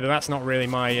might die, but that's not really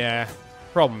my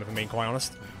problem, if I'm being quite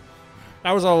honest.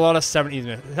 That was a lot of 70s.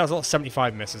 That was a lot of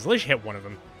 75 misses. At least you hit one of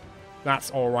them. That's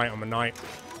alright on the night.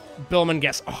 Billman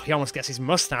gets... Oh, he almost gets his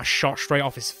mustache shot straight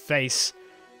off his face.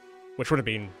 Which would have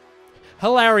been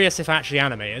hilarious if actually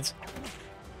animated.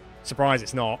 Surprised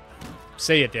it's not.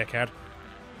 See ya, dickhead.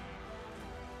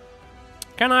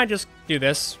 Can I just do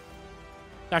this?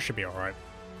 That should be alright.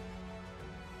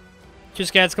 She's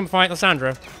scared to come fight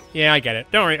Lysandra. Yeah, I get it.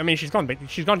 Don't worry. I mean, she's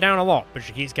gone down a lot, but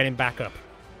she keeps getting back up.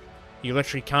 You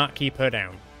literally can't keep her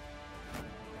down.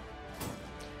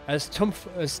 As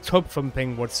tub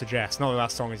thumping would suggest, not that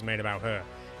that song is made about her.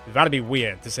 That'd be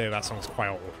weird to say that song's quite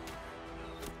old.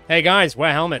 Hey guys,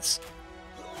 wear helmets.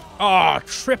 Oh,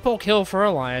 triple kill for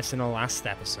Elias in the last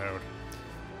episode.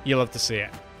 You love to see it.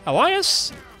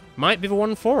 Elias might be the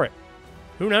one for it.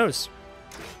 Who knows?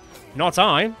 Not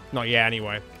I. Not yet,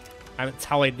 anyway. I haven't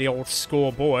tallied the old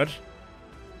scoreboard.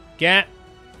 Get...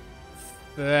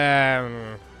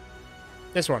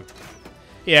 this one.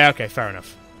 Yeah, okay, fair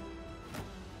enough.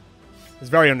 It's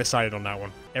very undecided on that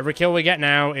one. Every kill we get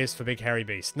now is for Big Hairy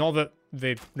Beast. Not that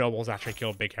the nobles actually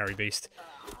killed Big Hairy Beast.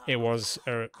 It was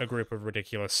a group of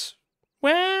ridiculous...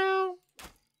 Well...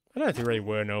 I don't know if they really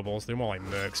were nobles. They were more like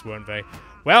mercs, weren't they?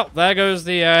 Well, there goes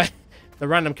the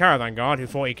random caravan guard who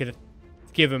thought he could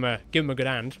give him a good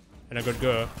hand and a good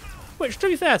go. Which, to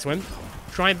be fair to him,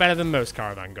 tried better than most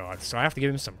caravan guards, so I have to give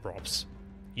him some props.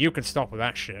 You can stop with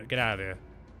that shit. Get out of there.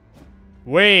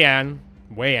 Way in.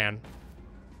 Way in.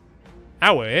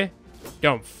 Away.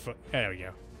 Don't there we go.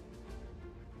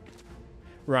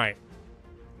 Right.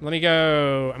 Let me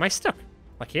go... Am I stuck?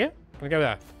 Like here? Can I go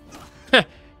there?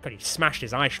 God, he smashed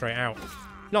his eye straight out.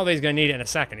 Not that he's going to need it in a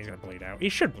second. He's going to bleed out. He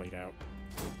should bleed out.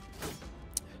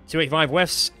 285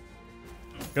 whiffs.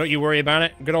 Don't you worry about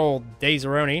it. Good old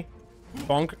Dazeroni.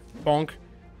 Bonk. Bonk.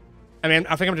 I mean,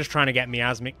 I think I'm just trying to get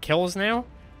miasmic kills now.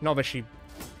 Not that she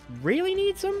really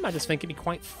needs them. I just think it'd be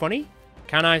quite funny.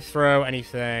 Can I throw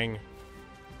anything?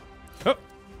 Oh.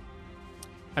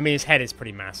 I mean, his head is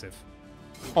pretty massive.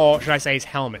 Or should I say his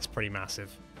helmet's pretty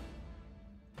massive.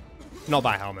 Not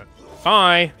that helmet.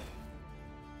 Bye!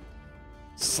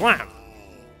 Slam!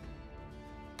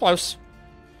 Close.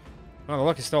 Oh,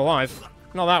 look, he's still alive.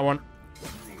 Not that one.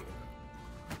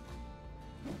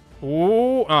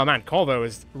 Ooh, oh man, Corvo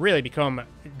has really become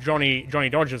Johnny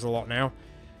Dodgers a lot now.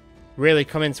 Really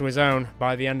come into his own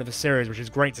by the end of the series, which is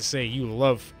great to see. You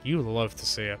love to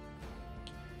see it.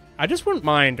 I just wouldn't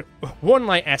mind one,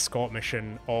 like, escort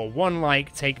mission, or one,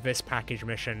 like, take this package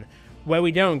mission, where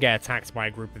we don't get attacked by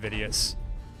a group of idiots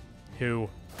who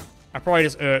are probably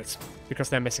just irked because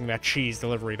they're missing their cheese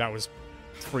delivery. That was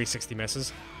 360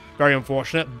 misses. Very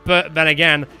unfortunate, but then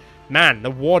again, man, the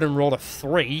Warden rolled a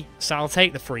 3, so I'll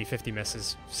take the 350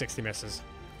 misses, 60 misses.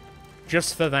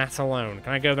 Just for that alone.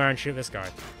 Can I go there and shoot this guy?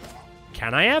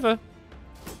 Can I ever?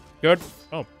 Good.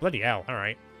 Oh, bloody hell.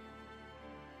 Alright.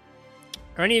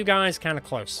 Are any of you guys kind of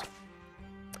close?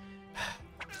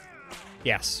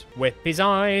 Yes. Whip his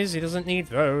eyes. He doesn't need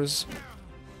those.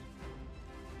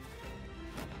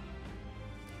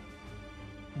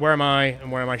 Where am I?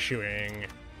 And where am I shooting?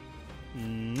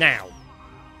 Now.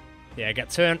 Yeah, get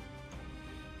turn.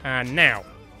 And now.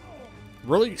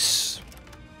 Release.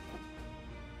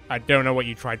 I don't know what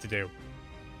you tried to do.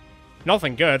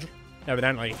 Nothing good,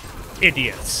 evidently.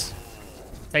 Idiots.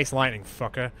 Taste lightning,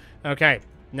 fucker. Okay,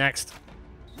 next.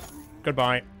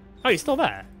 Goodbye. Oh, you're still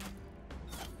there?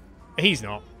 He's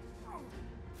not.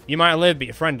 You might have lived, but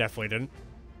your friend definitely didn't.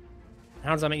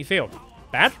 How does that make you feel?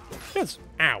 Bad? Good.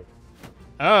 Ow.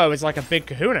 Oh, it's like a big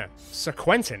kahuna. Sir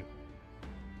Quentin.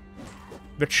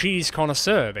 The cheese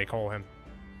connoisseur, they call him.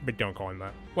 But don't call him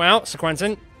that. Well, Sir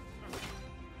Quentin.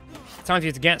 Time for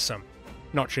you to get some.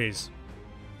 Not cheese.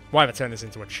 Why have I turned this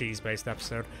into a cheese-based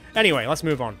episode? Anyway, let's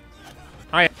move on.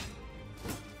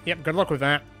 Yep, good luck with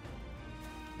that.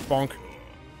 Bonk.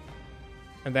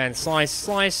 And then slice,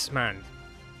 slice. Man.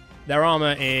 Their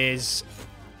armor is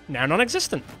now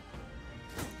non-existent.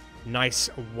 Nice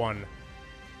one.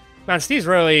 Man, Steve's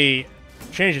really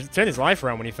turned his life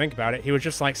around when you think about it. He was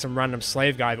just like some random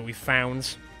slave guy that we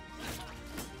found.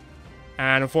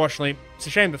 And unfortunately, it's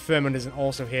a shame that Thurmond isn't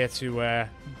also here to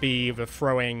be the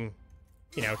throwing,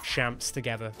 you know, champs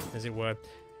together, as it were.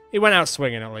 He went out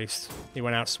swinging, at least. He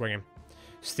went out swinging.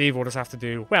 Steve will just have to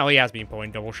do... Well, he has been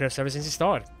pulling double shifts ever since he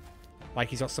started. Like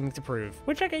he's got something to prove.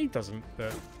 Which I guess he doesn't,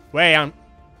 but... Wait,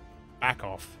 back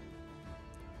off.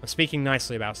 I'm speaking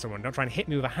nicely about someone. Don't try and hit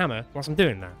me with a hammer whilst I'm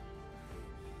doing that.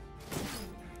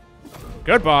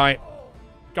 Goodbye.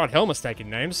 God, Hilmer's taking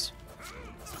names.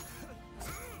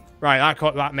 Right,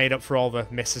 that made up for all the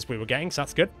misses we were getting, so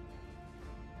that's good.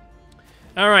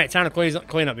 Alright, time to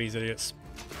clean up these idiots.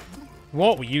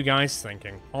 What were you guys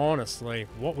thinking? Honestly,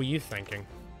 what were you thinking?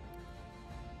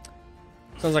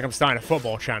 Sounds like I'm starting a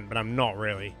football chant, but I'm not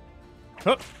really.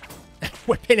 Oh,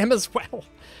 whipping him as well.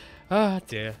 Ah,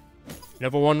 dear.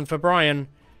 Another one for Brian.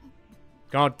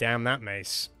 God damn that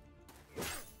mace.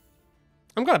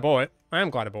 I'm glad I bought it. I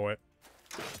am glad I bought it.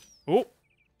 Oh,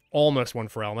 almost one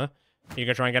for Elmer. You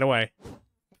gonna try and get away?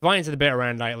 Fighting to the bitter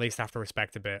end, I at least have to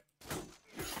respect a bit.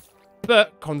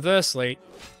 But conversely,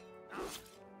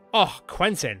 oh,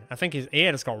 Quentin. I think his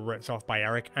ear just got ripped off by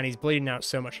Eric, and he's bleeding out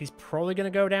so much he's probably gonna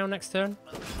go down next turn.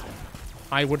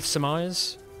 I would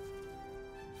surmise.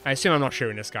 I assume I'm not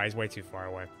shooting this guy. He's way too far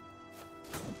away.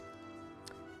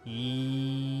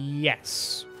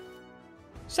 Yes.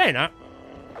 Saying that,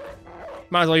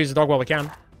 might as well use the dog while we can.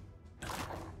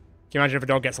 Can you imagine if a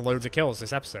dog gets loads of kills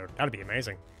this episode? That'd be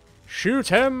amazing. Shoot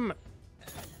him!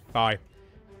 Bye.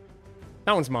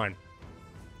 That one's mine.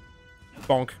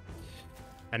 Bonk.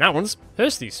 And that one's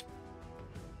Hirsty's.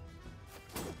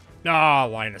 Ah,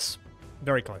 Linus.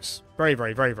 Very close. Very,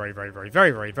 very, very, very, very, very,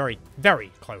 very, very, very,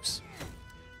 very close.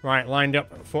 Right, lined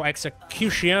up for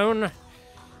execution.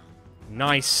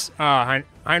 Nice.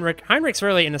 Heinrich. Heinrich's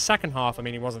really, in the second half, I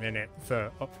mean, he wasn't in it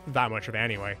for that much of it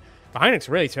anyway. But Heinrich's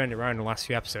really turned it around in the last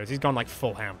few episodes. He's gone like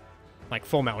full ham. Like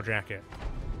full metal jacket.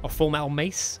 Or full metal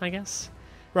mace, I guess.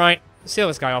 Right, seal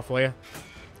this guy off for you.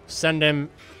 Send him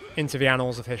into the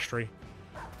annals of history.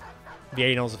 The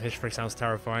annals of history sounds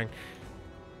terrifying.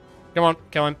 Come on,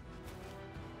 kill him.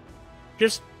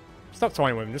 Just stop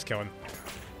toying with him, just kill him.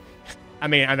 I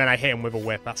mean, and then I hit him with a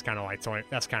whip. That's kind of like toying.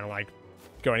 That's kind of like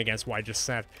going against what I just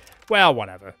said. Well,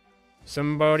 whatever.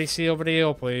 Somebody seal the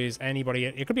deal, please. Anybody.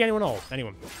 It could be anyone old.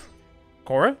 Anyone.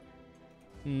 Cora?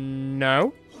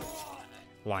 No.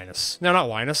 Linus. No, not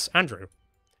Linus. Andrew.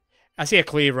 I see a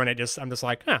cleaver and I'm just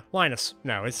like, Linus.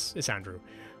 No, it's Andrew.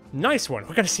 Nice one.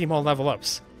 We're going to see more level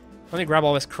ups. Let me grab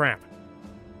all this crap.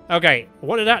 Okay,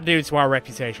 what did that do to our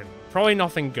reputation? Probably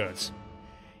nothing good.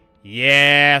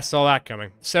 Yeah, saw that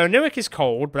coming. So Newark is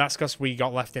cold, but that's because we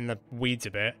got left in the weeds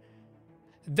a bit.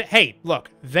 Hey, look,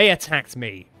 they attacked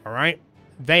me, alright?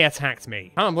 They attacked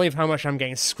me. I can't believe how much I'm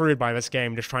getting screwed by this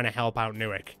game just trying to help out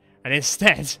Newark. And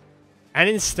instead,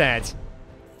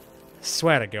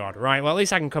 swear to God, right, well at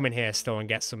least I can come in here still and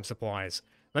get some supplies.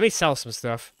 Let me sell some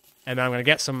stuff, and then I'm going to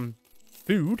get some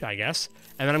food, I guess,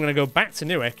 and then I'm going to go back to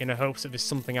Newark in the hopes that there's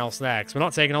something else there, because we're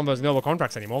not taking on those noble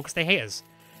contracts anymore, because they hate us.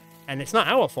 And it's not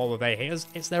our fault that they hate us,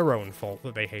 it's their own fault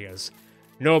that they hate us.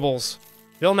 Nobles,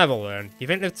 they'll never learn. You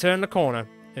think they've turned the corner,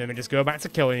 and then they just go back to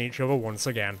killing each other once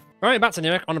again. Right, back to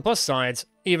Newark. On the plus side,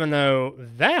 even though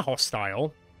they're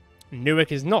hostile,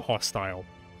 Newark is not hostile.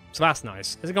 So that's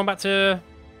nice. Has it gone back to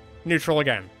neutral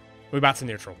again? We're back to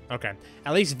neutral. Okay.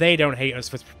 At least they don't hate us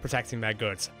for protecting their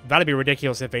goods. That'd be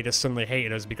ridiculous if they just suddenly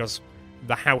hated us because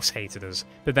the house hated us.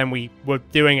 But then we were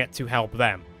doing it to help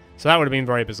them. So that would have been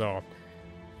very bizarre.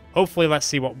 Hopefully, let's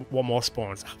see what more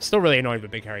spawns. I'm still really annoyed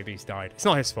that Big Hairy Beast died. It's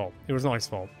not his fault. It was not his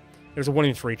fault. There was a 1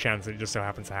 in 3 chance that it just so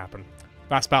happened to happen.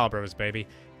 That's Battle Brothers, baby.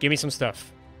 Give me some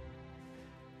stuff.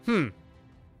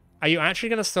 Are you actually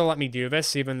going to still let me do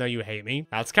this, even though you hate me?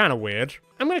 That's kind of weird.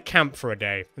 I'm going to camp for a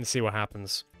day and see what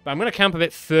happens. But I'm going to camp a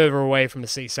bit further away from the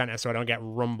city center so I don't get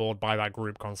rumbled by that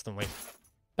group constantly.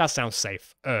 That sounds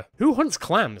safe. Who hunts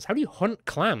clams? How do you hunt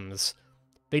clams?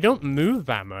 They don't move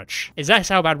that much. Is that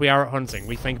how bad we are at hunting?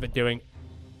 We think that doing...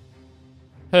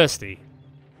 Hursty.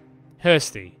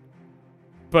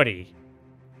 Buddy.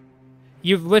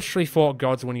 You've literally fought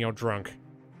gods when you're drunk.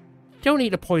 Don't eat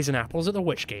the poison apples that the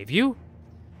witch gave you.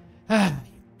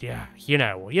 Yeah, you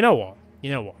know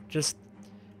what? Just...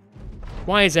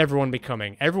 Why is everyone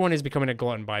becoming? Everyone is becoming a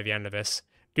glutton by the end of this.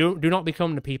 Do not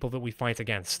become the people that we fight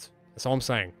against. That's all I'm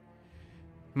saying.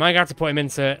 Might have to put him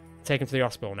take him to the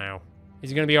hospital now. Is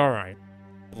he going to be alright?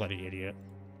 Bloody idiot.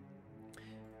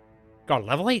 God,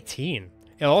 level 18.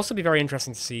 It'll also be very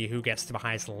interesting to see who gets to the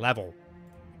highest level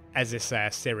as this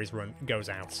series run goes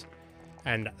out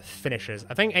and finishes.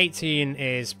 I think 18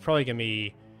 is probably going to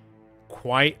be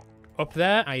quite up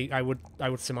there. I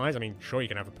would surmise. I mean, sure, you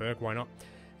can have a perk. Why not?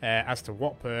 As to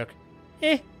what perk,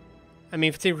 I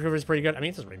mean, fatigue recovery is pretty good. I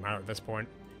mean, it doesn't really matter at this point.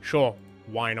 Sure,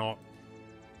 why not?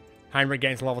 Heinrich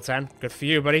getting to level 10. Good for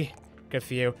you, buddy. Good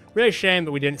for you. Really shame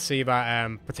that we didn't see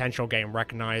that potential getting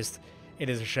recognized. It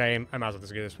is a shame. I might as well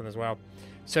just do this one as well.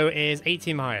 So is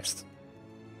 18 highest?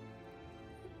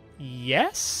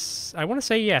 Yes? I want to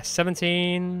say yes.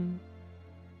 17...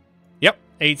 Yep,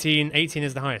 18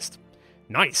 is the highest.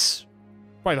 Nice.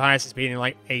 Probably the highest it's been in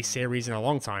like a series in a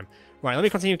long time. Right, let me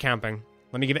continue camping.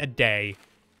 Let me give it a day.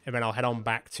 And then I'll head on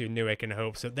back to Newark in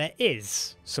hopes that there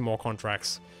is some more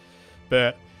contracts.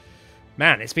 But...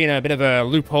 man, it's been a bit of a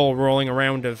loophole rolling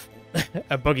around of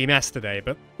a buggy mess today,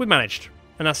 but we managed,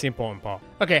 and that's the important part.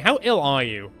 Okay, how ill are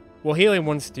you? We'll heal in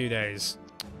 1 to 2 days.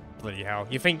 Bloody hell.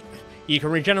 You think you can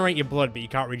regenerate your blood, but you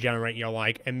can't regenerate your,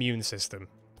 like, immune system.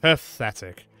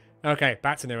 Pathetic. Okay,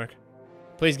 back to Newark.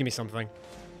 Please give me something.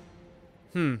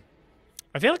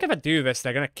 I feel like if I do this,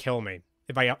 they're gonna kill me.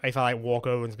 If I like, walk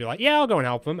over and be like, yeah, I'll go and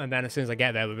help them, and then as soon as I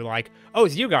get there, they'll be like, oh,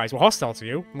 it's you guys, we're hostile to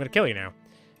you, I'm gonna kill you now.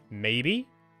 Maybe?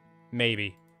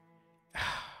 Maybe.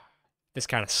 This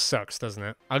kind of sucks, doesn't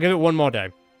it? I'll give it 1 more day.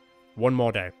 1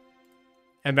 more day.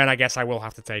 And then I guess I will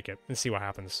have to take it and see what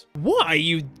happens. What are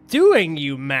you doing,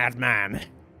 you madman?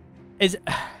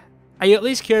 Are you at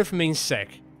least cured from being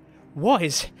sick? Why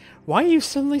are you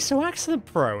suddenly so accident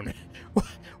prone?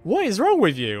 What is wrong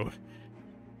with you?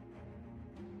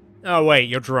 Oh wait,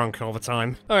 you're drunk all the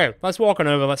time. Okay, let's walk on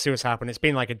over, let's see what's happened. It's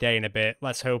been like a day and a bit.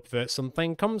 Let's hope that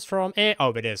something comes from it. Oh,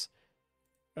 it is.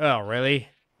 Oh, really?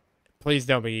 Please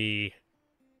don't be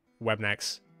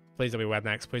webnecks. Please don't be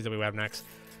webnecks. Please don't be webnecks.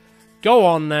 Go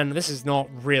on, then. This is not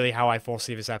really how I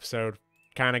foresee this episode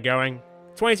kind of going.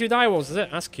 22 direwolves, is it?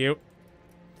 That's cute.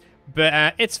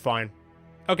 But it's fine.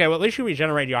 Okay, well, at least you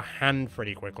regenerate your hand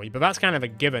pretty quickly, but that's kind of a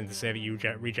given to say that you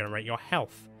regenerate your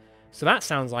health. So that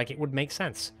sounds like it would make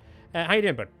sense. How you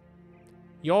doing, bud?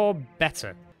 You're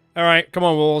better. Alright, come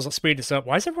on, wolves. Let's speed this up.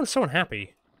 Why is everyone so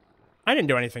unhappy? I didn't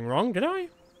do anything wrong, did I?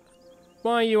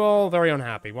 Why are you all very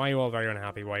unhappy? Why are you all very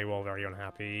unhappy? Why are you all very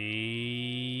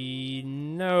unhappy?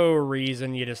 No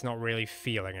reason, you're just not really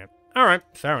feeling it. Alright,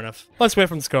 fair enough. Let's wait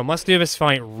for them to come. Let's do this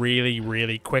fight really,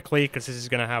 really quickly, because this is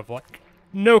going to have, like,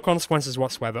 no consequences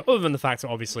whatsoever, other than the fact that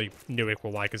obviously Newark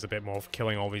will like us a bit more for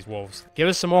killing all these wolves. Give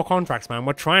us some more contracts, man.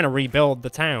 We're trying to rebuild the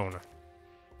town.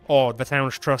 Or the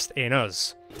town's trust in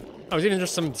us. Oh, it's even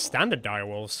just some standard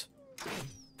direwolves.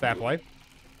 Fair play.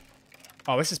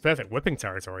 Oh, this is perfect whipping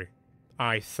territory.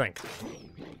 I think.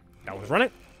 That was run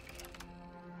it.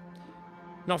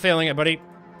 Not feeling it, buddy.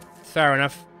 Fair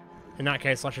enough. In that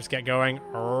case, let's just get going.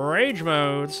 Rage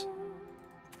modes.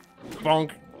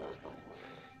 Bonk.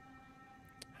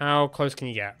 How close can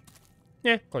you get?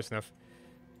 Yeah, close enough.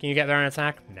 Can you get there and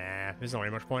attack? Nah, there's not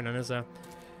really much point in, is there?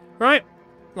 Right,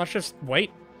 let's just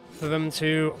wait for them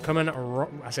to come and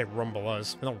I say rumble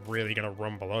us. They're not really going to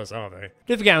rumble us, are they?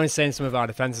 Don't forget how insane some of our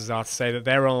defenses are to say that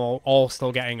they're all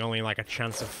still getting only like a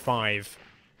chance of 5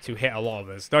 to hit a lot of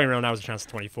us. Don't even know now there's a chance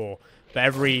of 24. But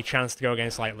every chance to go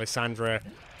against like Lysandra,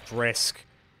 Drisk,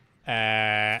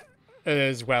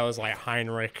 as well as like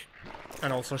Heinrich,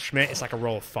 and also Schmidt, it's like a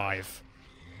roll of 5.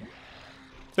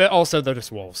 But also, they're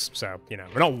just wolves, so, you know,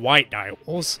 we're not white die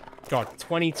wolves. God,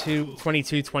 22,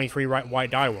 23 white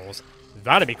die wolves.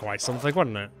 That'd be quite something,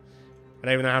 wouldn't it? I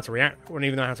don't even know how to react. Wouldn't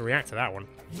even know how to react to that one.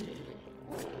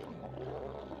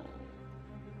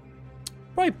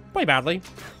 Probably badly.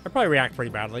 I'd probably react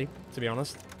pretty badly, to be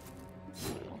honest.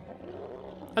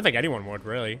 I think anyone would,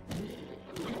 really.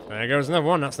 There goes another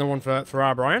one. That's another one for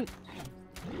our Brian.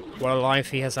 What a life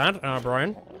he has had, our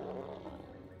Brian.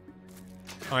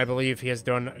 I believe he has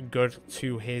done good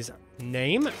to his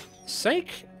name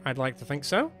sake. I'd like to think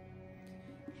so.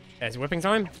 There's whipping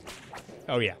time.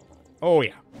 Oh, yeah. Oh,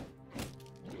 yeah.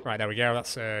 Right, there we go.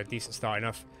 That's a decent start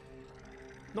enough.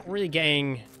 Not really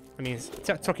getting... I mean, it's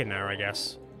tuck in there, I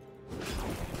guess.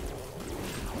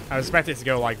 I was expecting it to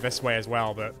go, like, this way as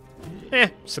well, but...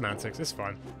 semantics. It's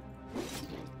fine.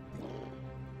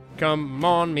 Come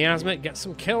on, Miasmic. Get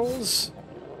some kills.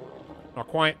 Not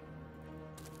quite.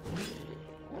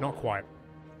 Not quite.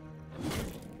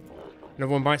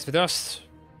 Another one bites for dust.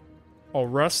 Or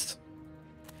rust.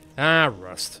 Ah,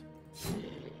 rust.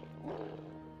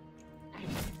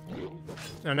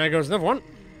 And there goes another one.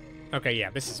 Okay,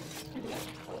 yeah, this is...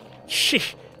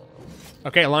 Sheesh.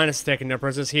 Okay, Linus is taking no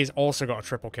prisoners. He's also got a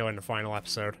triple kill in the final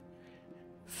episode.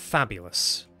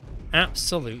 Fabulous.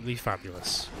 Absolutely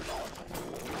fabulous.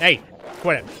 Hey,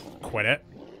 quit it. Quit it.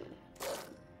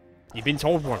 You've been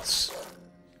told once.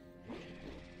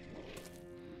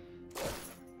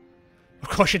 Of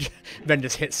course, you then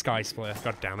just hit Sky Splitter.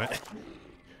 God damn it.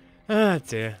 Ah,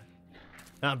 dear.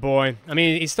 That boy. I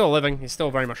mean, he's still living. He's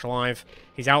still very much alive.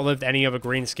 He's outlived any other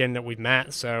green skin that we've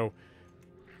met, so...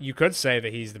 You could say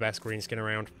that he's the best green skin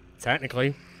around.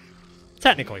 Technically.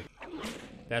 Technically.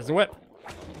 There's the whip.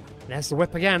 There's the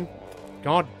whip again.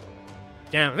 God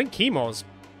damn. I think Chemo's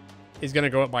is going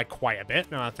to go up by quite a bit,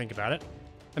 now that I think about it.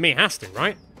 I mean, it has to,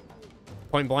 right?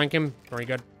 Point blank him. Very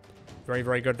good. Very,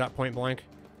 very good, that point blank.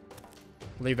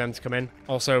 Leave them to come in.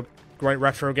 Also, great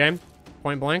retro game.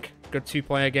 Point blank. Good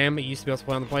 2-player game. It used to be able to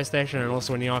play on the PlayStation and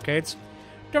also in the arcades.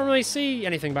 Don't really see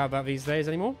anything about that these days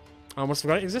anymore. I almost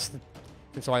forgot it existed.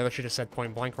 Until I literally just said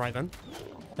point blank right then.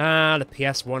 Ah, the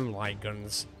PS1 light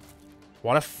guns.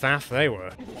 What a faff they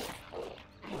were.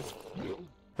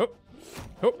 Hoop.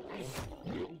 Hoop.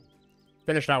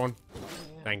 Finish that one.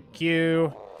 Thank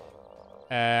you.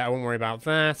 I won't worry about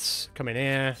that. Come in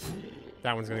here.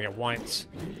 That one's going to get wiped.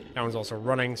 That one's also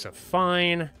running, so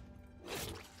fine.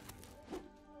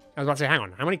 I was about to say, hang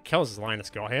on. How many kills has Linus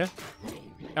got here?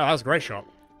 Oh, that was a great shot.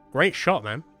 Great shot,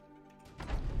 man.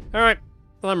 Alright.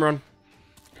 Let him run.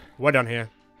 We're done here.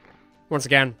 Once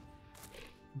again,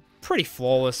 pretty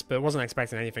flawless, but wasn't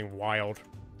expecting anything wild.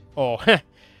 Or,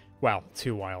 well,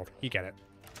 too wild. You get it.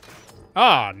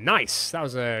 Ah, nice. That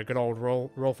was a good old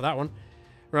roll for that one.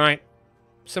 Right.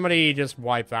 Somebody just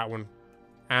wipe that one.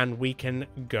 And we can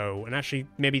go. And actually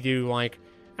maybe do, like,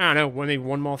 I don't know, maybe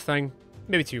one more thing.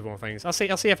 Maybe 2 more things. I'll see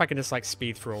if I can just, like,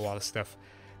 speed through a lot of stuff.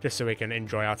 Just so we can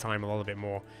enjoy our time a little bit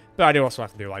more. But I do also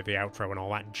have to do, like, the outro and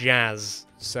all that jazz.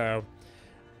 So...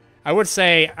 I would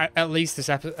say, at least this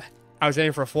episode, I was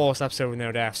aiming for a flawless episode with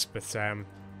no deaths, but,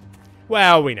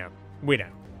 well, we know. We know.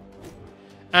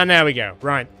 And there we go.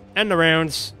 Right. End the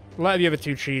rounds. Let the other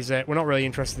 2 cheese it. We're not really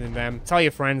interested in them. Tell your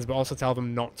friends, but also tell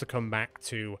them not to come back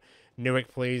to Newick,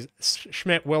 please.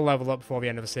 Schmidt will level up before the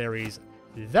end of the series.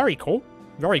 Very cool.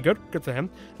 Very good. Good for him.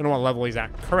 Don't know what level he's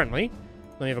at currently.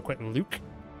 Let me have a quick look.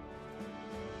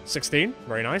 16.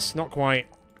 Very nice. Not quite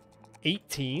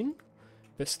 18.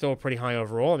 But still pretty high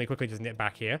overall. Let me quickly just nip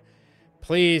back here.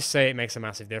 Please say it makes a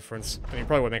massive difference. I mean, it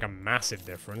probably won't make a massive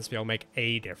difference, but it'll make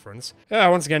a difference.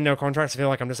 Once again, no contracts. I feel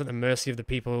like I'm just at the mercy of the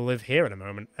people who live here at the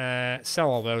moment.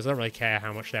 Sell all those. I don't really care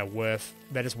how much they're worth.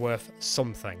 They're just worth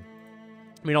something.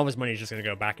 I mean, all this money is just going to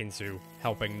go back into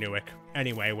helping Newick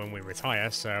anyway when we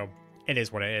retire, so it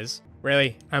is what it is.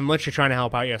 Really? I'm literally trying to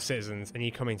help out your citizens, and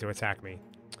you're coming to attack me.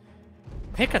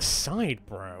 Pick a side,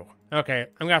 bro. Okay,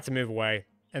 I'm going to have to move away.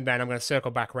 And then I'm going to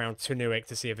circle back around to Newick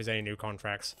to see if there's any new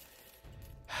contracts.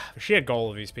 The sheer goal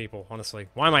of these people, honestly.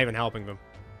 Why am I even helping them?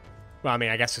 Well, I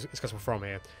mean, I guess it's because we're from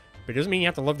here. But it doesn't mean you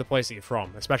have to love the place that you're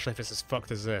from, especially if it's as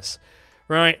fucked as this.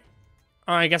 Right.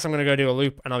 I guess I'm gonna go do a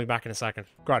loop, and I'll be back in a second.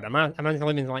 God, am I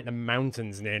living in, like, the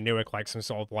mountains near Newark, like some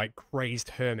sort of, like, crazed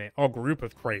hermit, or group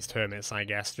of crazed hermits, I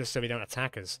guess, just so they don't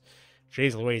attack us.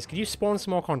 Jeez Louise, could you spawn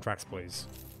some more contracts, please?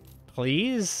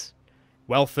 Please?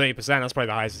 Well, 30%, that's probably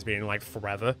the highest it's been in, like,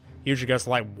 forever. Usually goes to,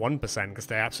 like, 1%, because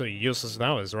they're absolutely useless with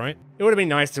ours, right? It would have been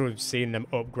nice to have seen them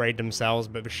upgrade themselves,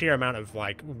 but the sheer amount of,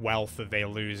 like, wealth that they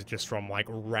lose just from, like,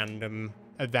 random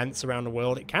events around the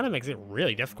world, it kind of makes it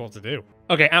really difficult to do.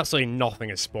 Okay, absolutely nothing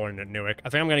is spawning at Newark. I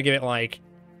think I'm going to give it, like,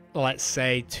 let's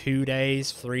say 2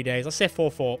 days, 3 days. Let's say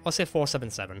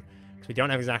 477, because we don't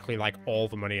have exactly, like, all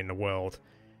the money in the world.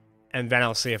 And then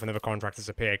I'll see if another contract has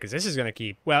appeared, because this is going to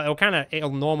keep... Well, it'll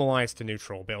normalize to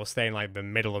neutral, but it'll stay in, like, the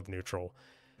middle of neutral.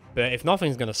 But if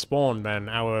nothing's going to spawn, then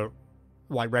our,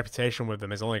 like, reputation with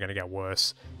them is only going to get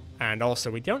worse. And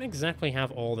also, we don't exactly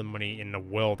have all the money in the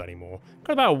world anymore.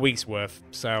 Got about a week's worth,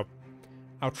 so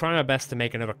I'll try my best to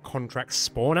make another contract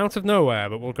spawn out of nowhere,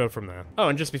 but we'll go from there. Oh,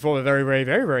 and just before the very, very,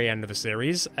 very, very end of the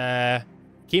series,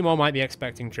 Kimo might be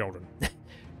expecting children.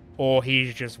 Or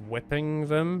he's just whipping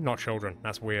them. Not children,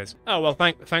 that's weird. Oh, well,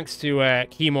 thanks to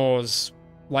Kimo's,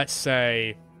 let's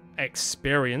say,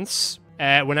 experience,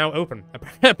 we're now open.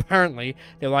 Apparently,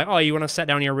 they're like, oh, you want to set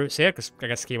down your roots here? Because I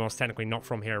guess Kimo's technically not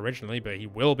from here originally, but he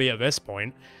will be at this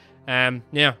point.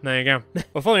 Yeah, there you go.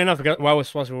 Well, funnily enough, while we're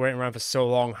supposed to be waiting around for so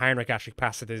long, Heinrich actually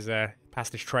passed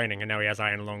his training, and now he has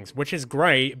iron lungs, which is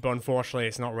great, but unfortunately,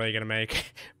 it's not really going to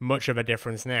make much of a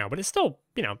difference now. But it's still,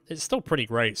 you know, it's still pretty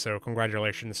great, so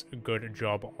congratulations. Good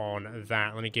job on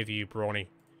that. Let me give you Brawny.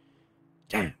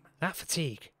 Damn, that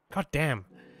fatigue. God damn.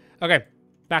 Okay,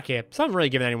 back here. So I haven't really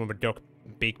given anyone a duck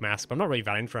beak mask, but I'm not really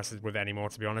that interested with it anymore,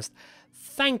 to be honest.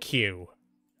 Thank you.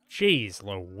 Jeez,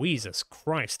 Louises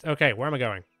Christ. Okay, where am I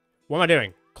going? What am I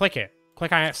doing? Click it.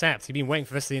 Click I accept. You've been waiting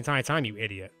for this the entire time, you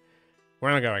idiot.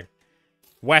 Where am I going?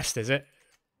 West, is it?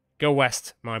 Go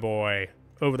west, my boy.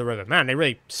 Over the river. Man, they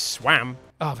really swam.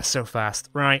 Oh, they're so fast.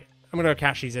 Right, I'm gonna go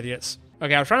catch these idiots.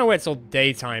 Okay, I was trying to wait till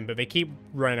daytime, but they keep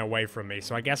running away from me,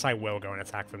 so I guess I will go and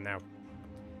attack them now.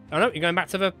 Oh no, you're going back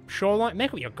to the shoreline?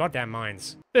 Make up your goddamn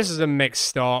minds. This is a mixed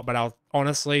start, but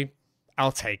honestly,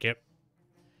 I'll take it.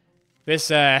 This,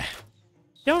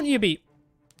 don't you be...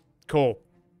 Cool.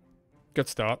 Good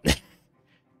start.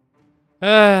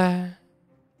 Why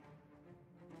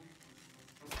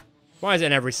is it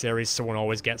in every series someone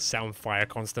always gets set on fire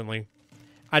constantly?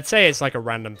 I'd say it's like a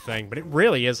random thing, but it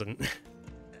really isn't.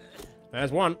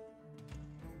 There's one.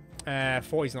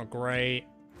 40's not great.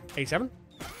 87?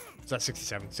 Is that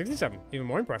 67? 67. Even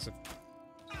more impressive.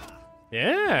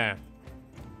 Yeah.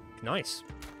 Nice.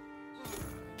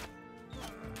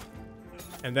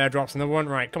 And there drops another one.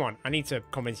 Right, come on. I need to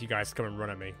convince you guys to come and run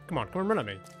at me. Come and run at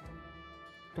me.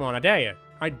 Come on, I dare you.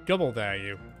 I double dare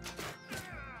you.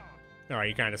 Alright,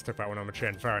 you kind of stuck that one on my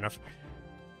chin. Fair enough.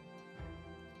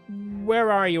 Where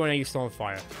are you and are you still on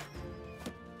fire?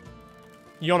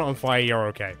 You're not on fire, you're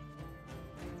okay.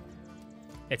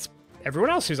 It's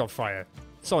everyone else who's on fire.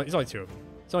 It's only two of them.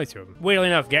 It's only two of them. Weirdly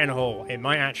enough, getting a hole, it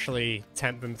might actually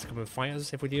tempt them to come and fight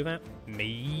us if we do that.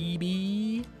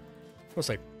 Maybe. We'll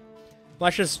see.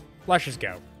 Let's just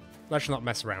go. Let's not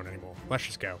mess around anymore. Let's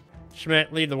just go.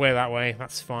 Schmidt, lead the way that way.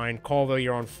 That's fine. Corvo,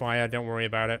 you're on fire. Don't worry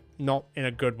about it. Not in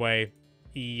a good way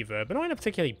either, but not in a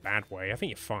particularly bad way. I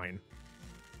think you're fine.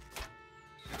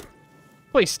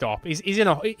 Please stop. He's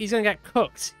gonna get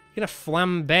cooked. He's gonna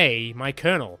flambe my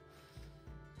colonel.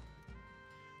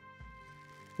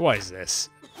 What is this?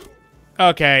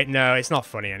 Okay, no, it's not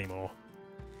funny anymore.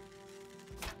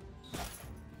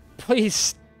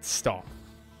 Please stop.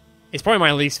 It's probably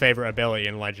my least favorite ability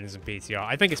in Legends and PTR.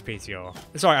 I think it's PTR.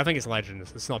 Sorry, I think it's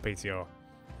Legends. It's not PTR.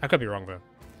 I could be wrong, though.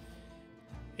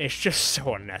 It's just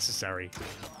so unnecessary.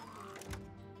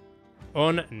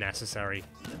 Unnecessary.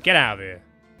 Get out of here.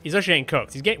 He's actually getting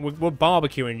cooked. We're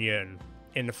barbecuing Yurn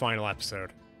in the final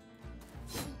episode.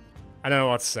 I don't know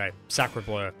what to say. Sacre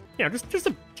bleu. You know, just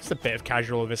a bit of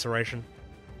casual evisceration.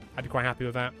 I'd be quite happy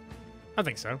with that. I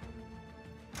think so.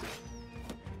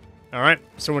 Alright,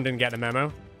 someone didn't get the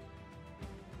memo.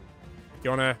 You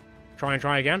wanna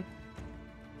try again?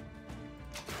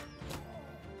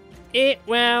 It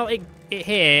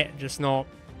hit, just not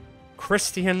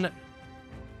Christian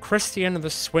the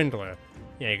Swindler.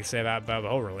 Yeah, you can say that about the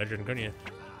whole religion, couldn't you?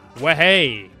 Well,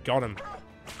 hey, got him.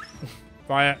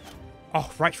 Fire.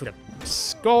 Oh, right through the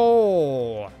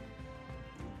skull.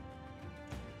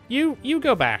 You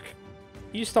go back.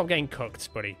 You stop getting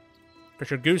cooked, buddy.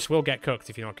 Because your goose will get cooked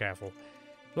if you're not careful.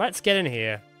 Let's get in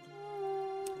here.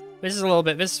 This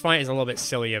fight is a little bit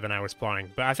sillier than I was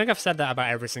planning, but I think I've said that about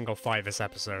every single fight this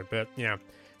episode, but, you know,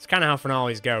 It's kind of how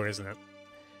finales go, isn't it?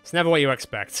 It's never what you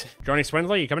expect. Johnny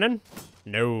Swindler, you coming in?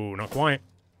 No, not quite.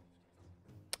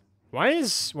 Why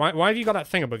have you got that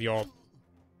thing above your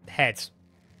head?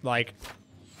 Like,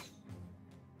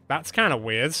 that's kind of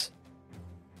weird.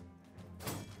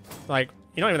 Like,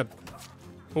 you're not even a...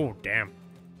 Oh, damn.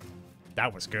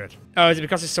 That was good. Oh, is it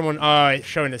because there's someone... Oh, it's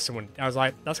showing there's someone... I was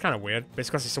like, that's kind of weird. But it's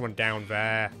because there's someone down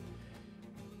there.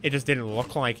 It just didn't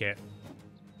look like it.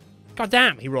 God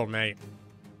damn, he rolled an 8.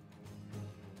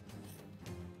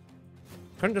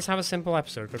 Couldn't just have a simple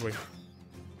episode, could we?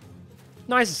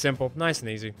 Nice and simple. Nice and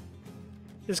easy.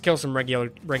 Just kill some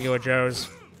regular Joes.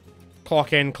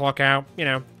 Clock in, clock out. You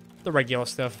know, the regular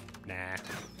stuff. Nah.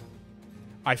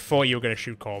 I thought you were going to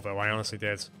shoot Corvo. I honestly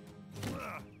did.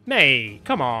 May,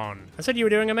 come on. I said you were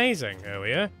doing amazing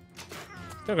earlier.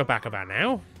 Don't go back about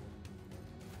now.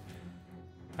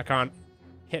 I can't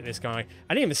hit this guy.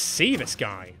 I didn't even see this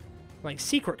guy. Like,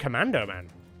 secret commando, man.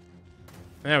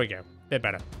 There we go. Bit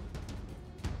better.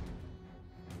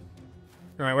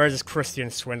 Alright, where's this Christian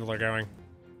Swindler going?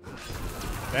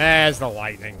 There's the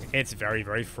lightning. It's very,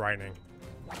 very frightening.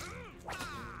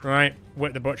 Right,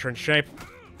 whip the butcher in shape.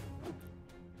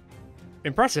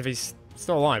 Impressive, he's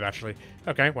still alive, actually.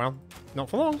 Okay, well,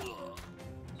 not for long.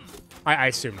 I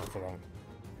assume not for long.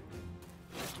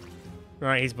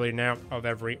 Right, he's bleeding out of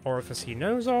every orifice he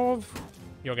knows of.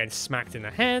 You're getting smacked in the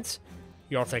head.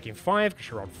 You're taking 5 because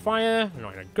you're on fire.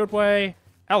 Not in a good way.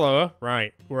 Hello.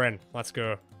 Right, we're in. Let's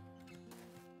go.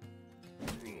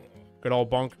 Good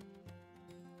old bonk.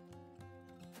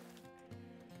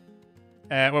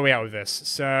 Where are we at with this?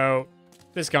 So,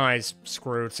 this guy's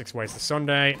screwed 6 ways to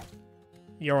Sunday.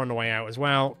 You're on the way out as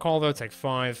well. Corvo, take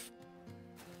 5.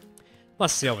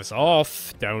 Let's seal this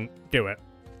off. Don't do it.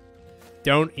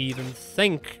 Don't even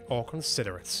think or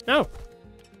consider it. No.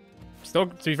 Still,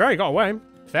 to be fair, he got away.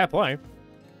 Fair play.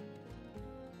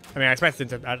 I mean, I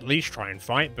expected him to at least try and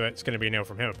fight, but it's going to be a no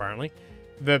from him, apparently.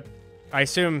 I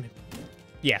assume...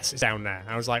 Yes, it's down there.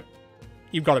 I was like,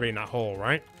 you've got to be in that hole,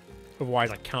 right?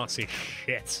 Otherwise, I can't see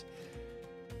shit.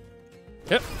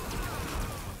 Yep.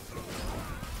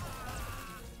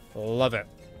 Love it.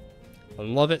 I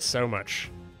love it so much.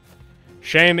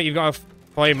 Shame that you've got to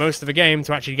play most of the game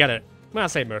to actually get it. Well, I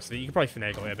say most of it. You can probably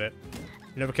finagle it a bit.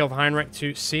 Another kill for Heinrich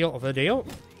to seal the deal.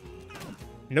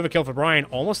 Another kill for Brian.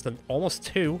 Almost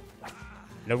 2.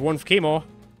 Another one for Keymoor.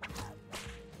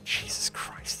 Jesus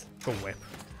Christ. The whip.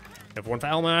 Another one for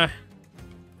Elmer.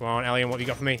 Come on, Elian, what have you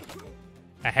got for me?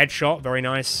 A headshot. Very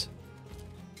nice.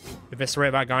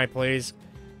 Eviscerate that guy, please.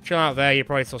 Chill out there. You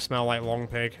probably still smell like long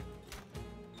pig.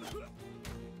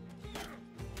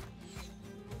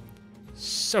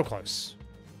 So close.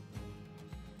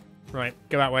 Right,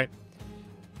 go that way.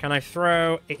 Can I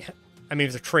throw... I mean,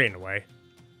 there's a tree in the way.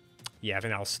 Yeah, I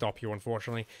think that'll stop you,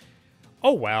 unfortunately.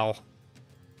 Oh, well.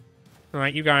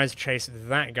 Alright, you guys chase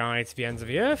that guy to the ends of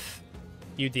the earth.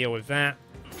 You deal with that.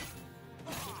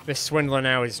 This Swindler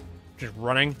now is just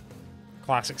running.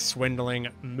 Classic swindling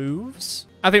moves.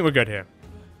 I think we're good here.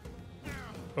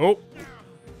 Oh.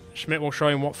 Schmidt will show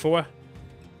him what for.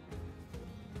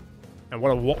 And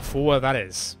what a what for that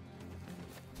is.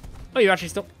 Oh, you actually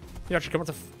come up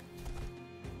to...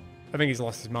 I think he's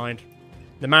lost his mind.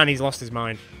 The man, he's lost his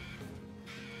mind.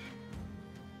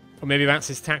 Or maybe that's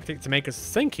his tactic to make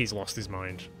us think he's lost his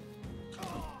mind.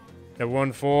 The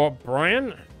one for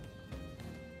Brian.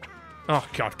 Oh,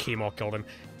 God, Keymoor killed him.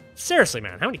 Seriously,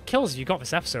 man, how many kills have you got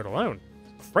this episode alone?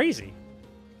 It's crazy.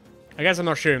 I guess I'm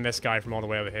not shooting this guy from all the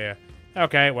way over here.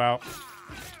 Okay, well...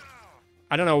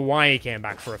 I don't know why he came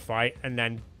back for a fight and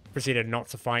then proceeded not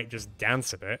to fight, just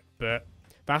dance a bit, but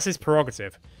that's his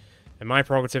prerogative. And my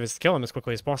prerogative is to kill him as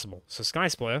quickly as possible. So Sky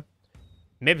Splitter,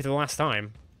 maybe for the last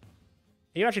time.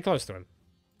 Are you actually close to him?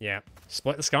 Yeah.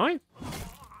 Split the sky?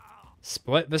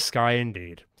 Split the sky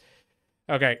indeed.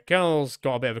 Okay, Colonel's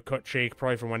got a bit of a cut cheek,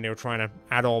 probably from when they were trying to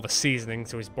add all the seasoning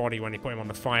to his body when they put him on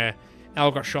the fire.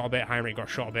 El got shot a bit, Heinrich got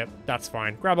shot a bit. That's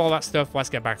fine. Grab all that stuff, let's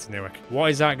get back to Newark.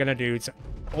 What is that going to do to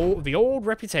the old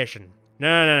reputation?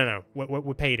 No.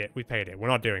 We paid it. We paid it. We're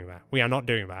not doing that. We are not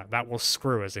doing that. That will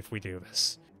screw us if we do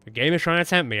this. The game is trying to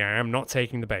tempt me. I am not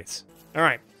taking the bait.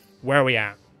 Alright, where are we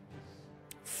at?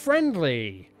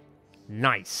 Friendly.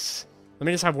 Nice. Let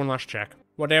me just have one last check.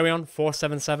 What day are we on?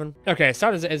 477? Okay, as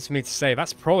sad as it is for me to say,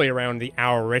 that's probably around the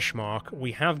hour-ish mark.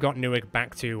 We have got Newark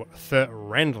back to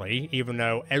friendly, even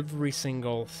though every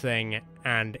single thing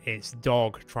and its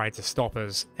dog tried to stop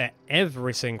us at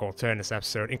every single turn this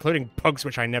episode, including bugs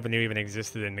which I never knew even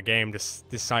existed in the game, just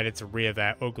decided to rear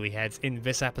their ugly heads in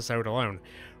this episode alone.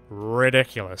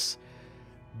 Ridiculous.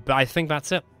 But I think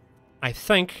that's it. I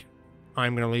think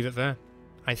I'm going to leave it there.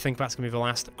 I think that's going to be the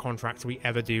last contract we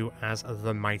ever do as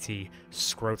the mighty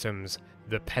Scrotums,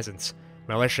 the Peasant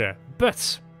Militia.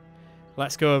 But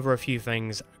let's go over a few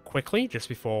things quickly, just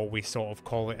before we sort of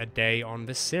call it a day on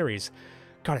this series.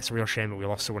 God, it's a real shame that we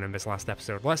lost someone in this last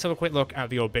episode. Let's have a quick look at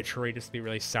the obituary, just to be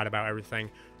really sad about everything.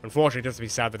 Unfortunately, just to be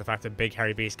sad with the fact that Big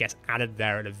Hairy Beast gets added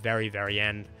there at the very, very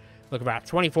end. Look, about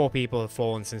 24 people have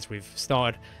fallen since we've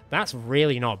started. That's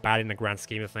really not bad in the grand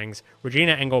scheme of things.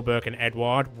 Regina, Engelberg, and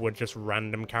Edward were just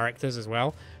random characters as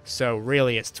well. So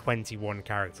really, it's 21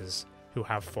 characters who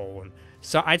have fallen.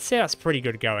 So I'd say that's pretty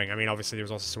good going. I mean, obviously, there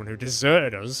was also someone who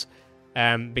deserted us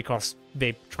because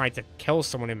they tried to kill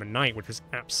someone in the night, which was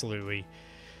absolutely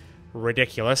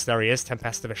ridiculous. There he is,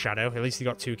 Tempest of a Shadow. At least he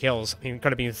got 2 kills. I mean, it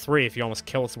could have been 3 if he almost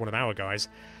killed one of our guys.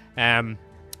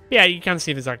 Yeah, you can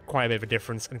see there's like quite a bit of a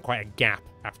difference and quite a gap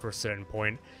after a certain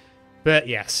point. But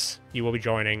yes, you will be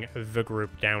joining the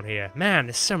group down here. Man,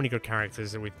 there's so many good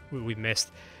characters that we've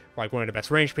missed. Like one of the best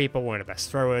range people, one of the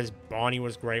best throwers. Barney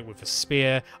was great with the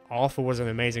spear. Arthur was an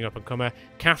amazing up-and-comer.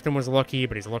 Captain was lucky,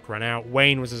 but his luck ran out.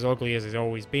 Wayne was as ugly as he's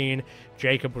always been.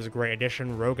 Jacob was a great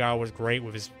addition. Rogar was great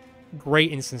with his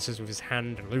great instances with his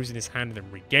hand and losing his hand and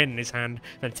then regaining his hand,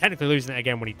 then technically losing it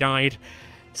again when he died.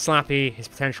 Slappy, his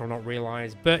potential not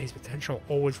realized, but his potential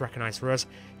always recognized for us.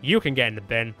 You can get in the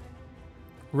bin.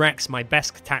 Rex, my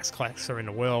best tax collector in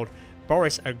the world.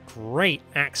 Boris, a great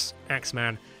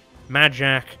axeman. Mad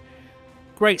Jack,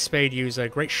 great spade user,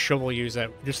 great shovel user.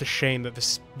 Just a shame that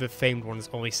the famed ones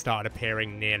only started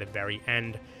appearing near the very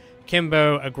end.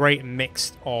 Kimbo, a great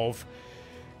mix of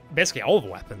basically all the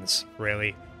weapons,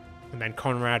 really. And then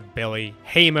Conrad, Billy,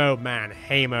 Hamo, man,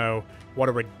 Hamo. What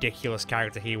a ridiculous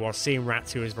character he was. Seeing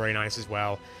Ratu is very nice as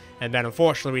well. And then,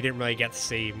 unfortunately, we didn't really get to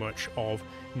see much of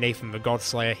Nathan the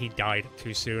Godslayer. He died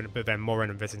too soon. But then Morin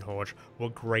and Vizzenhorge were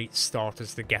great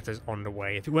starters to get us on the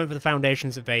way. If it weren't for the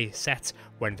foundations that they set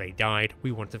when they died,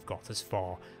 we wouldn't have got as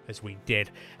far as we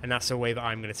did. And that's the way that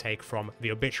I'm going to take from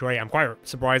the obituary. I'm quite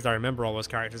surprised I remember all those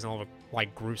characters and all the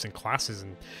like groups and classes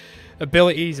and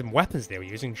abilities and weapons they were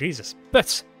using. Jesus.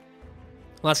 But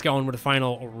let's get on with the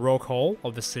final roll call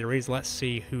of the series. Let's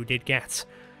see who did get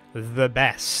the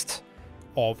best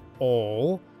of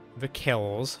all the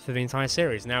kills for the entire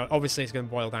series. Now, obviously, it's going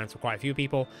to boil down to quite a few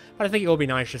people, but I think it will be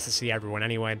nice just to see everyone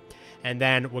anyway. And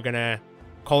then we're going to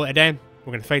call it a day.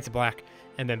 We're going to fade to black.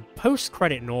 And then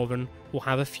post-credit Northern will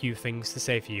have a few things to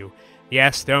say for you.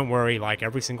 Yes, don't worry, like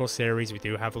every single series, we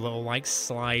do have a little like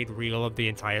slide reel of the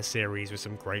entire series with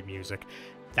some great music.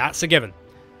 That's a given.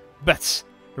 But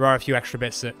there are a few extra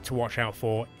bits to watch out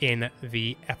for in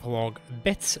the epilogue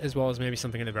bits, as well as maybe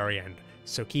something at the very end.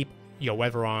 So keep your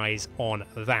weather eyes on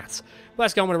that.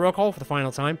 Let's go on with a roll call for the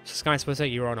final time. Sky Splitter,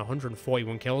 you're on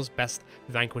 141 kills. Best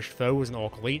vanquished foe was an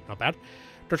Orc Elite, not bad.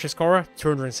 Duchess Cora,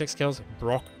 206 kills.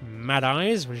 Brock Mad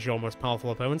Eyes, which is your most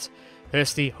powerful opponent.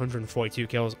 Hursty, 142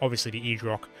 kills. Obviously, the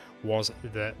Eadrock was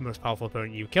the most powerful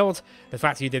opponent you killed. The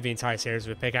fact that you did the entire series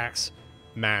with a pickaxe,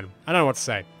 man, I don't know what to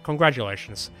say.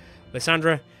 Congratulations.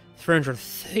 Lysandra,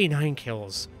 339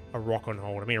 kills. A Rock on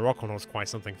Hold. I mean, a Rock on Hold is quite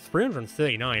something.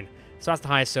 339. So that's the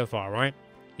highest so far, right?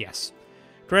 Yes.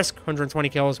 Drisk, 120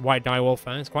 kills. White Direwolf.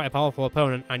 It's quite a powerful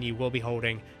opponent, and you will be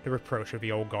holding the reproach of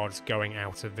the old gods going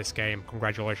out of this game.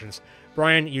 Congratulations.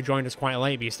 Brian, you joined us quite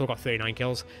late, but you still got 39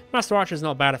 kills. Master Archer's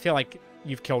not bad. I feel like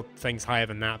you've killed things higher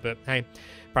than that, but hey,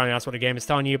 apparently that's what the game is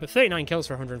telling you. But 39 kills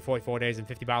for 144 days and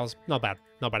 50 battles. Not bad.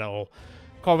 Not bad at all.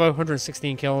 Corvo,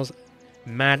 116 kills.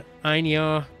 Mad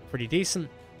Einyar, pretty decent.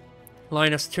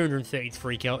 Linus,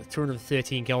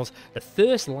 213 kills. The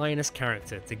first Linus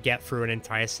character to get through an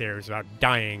entire series without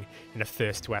dying in the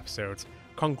first 2 episodes.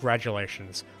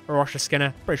 Congratulations. Arosha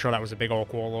Skinner, pretty sure that was a big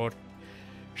Orc Warlord.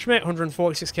 Schmidt,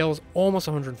 146 kills, almost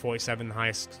 147, the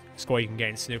highest score you can get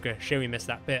in snooker. Shame we missed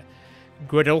that bit.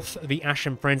 Gwydulf, the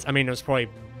Ashen Prince. I mean, there was probably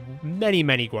many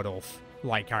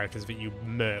Gwydulf-like characters that you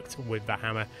murked with the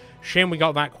hammer. Shame we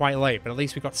got that quite late, but at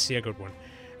least we got to see a good one.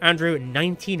 Andrew,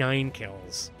 99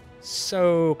 kills.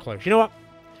 So close. You know what?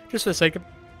 Just for the sake of,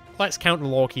 let's count the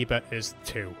Lawkeeper as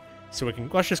 2. So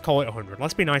let's just call it 100.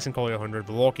 Let's be nice and call it 100.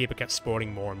 The Lawkeeper kept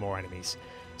spawning more and more enemies.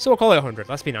 So we'll call it 100.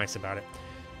 Let's be nice about it.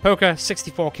 Poker,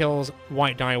 64 kills.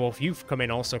 White Direwolf, you've come in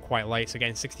also quite late, so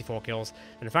getting 64 kills.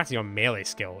 And the fact that your melee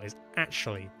skill is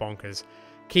actually bonkers.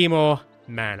 Chemo,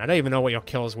 man, I don't even know what your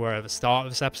kills were at the start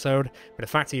of this episode, but the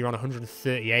fact that you're on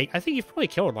 138, I think you've probably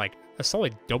killed like a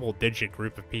solid double-digit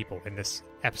group of people in this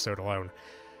episode alone.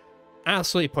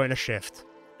 Absolutely putting a shift.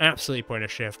 Absolutely putting a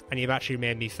shift. And you've actually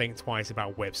made me think twice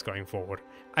about whips going forward.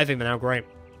 I think they're now great.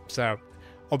 So,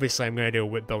 Obviously, I'm going to do a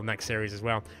whip build next series as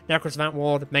well. Necros Vant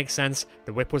Ward, makes sense.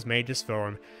 The whip was made just for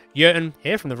him. Jurgen,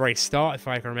 here from the very start, if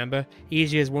I can remember.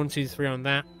 Easy as 1, 2, 3 on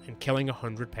that, and killing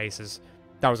 100 paces.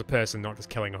 That was a person, not just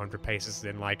killing 100 paces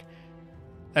in, like,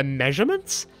 a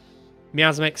measurement?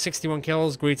 Miasmic, 61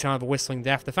 kills, Greetar, the Whistling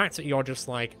Death. The fact that you're just,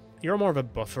 like, you're more of a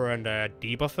buffer and a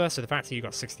debuffer, so the fact that you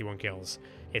got 61 kills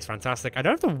is fantastic. I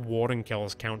don't know if the Warden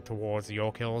kills count towards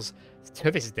your kills.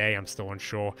 To this day, I'm still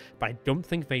unsure, but I don't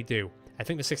think they do. I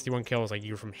think the 61 kills are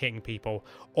you from hitting people,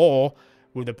 or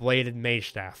with the Bladed Mage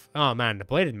Staff. Oh man, the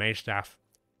Bladed Mage Staff,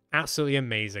 absolutely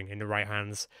amazing in the right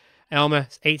hands. Elmer,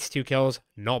 82 kills,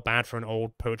 not bad for an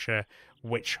old poacher,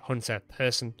 witch hunter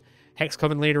person. Hex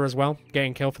Coven Leader as well,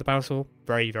 getting killed for the battle,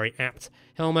 very, very apt.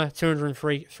 Hilma,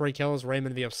 203 kills,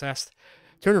 Raymond the Obsessed.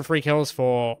 203 kills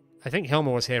for, I think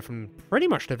Hilma was here from pretty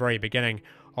much the very beginning,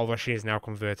 although she is now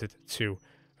converted to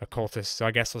a cultist, so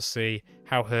I guess we'll see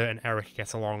how her and Eric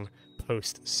get along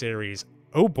post-series.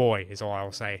 Oh boy, is all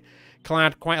I'll say.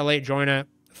 Clad, quite a late joiner,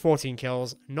 14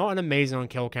 kills, not an amazing on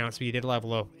kill counts, but you did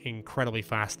level up incredibly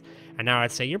fast, and now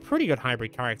I'd say you're a pretty good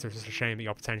hybrid character. It's just a shame that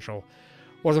your potential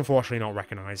was unfortunately not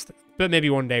recognized, but maybe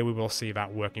one day we will see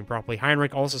that working properly.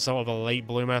 Heinrich, also sort of a late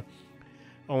bloomer,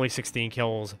 only 16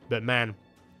 kills, but man,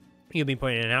 you've been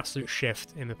putting in an absolute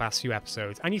shift in the past few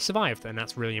episodes, and you survived, and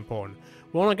that's really important.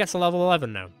 Walnut gets to level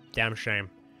 11 now, damn shame.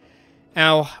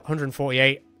 L,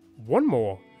 148, one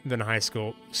more than a high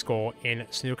school score in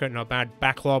snooker, not bad.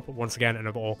 Backlob, once again,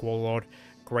 another Orc Warlord,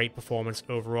 great performance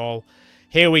overall.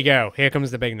 Here we go, here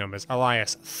comes the big numbers.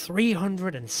 Elias,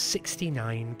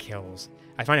 369 kills.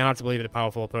 I find it hard to believe that the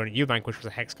powerful opponent you vanquished was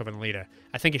a Hex Coven Leader.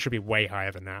 I think it should be way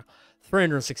higher than that.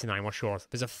 369, what's yours?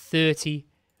 There's a 30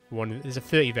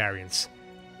 variance.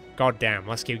 God damn,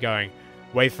 let's keep going.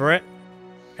 Wait for it.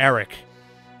 Eric,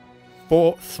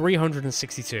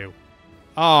 362.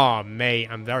 Oh, mate,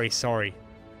 I'm very sorry.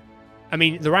 I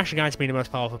mean, the Rashigai to be the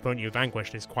most powerful opponent you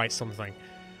vanquished is quite something.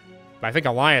 But I think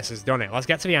Elias has done it. Let's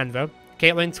get to the end, though.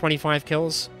 Caitlyn, 25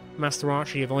 kills. Master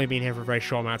Archer, you've only been here for a very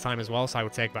short amount of time as well, so I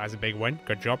would take that as a big win.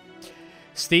 Good job.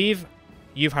 Steve,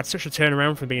 you've had such a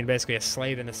turnaround from being basically a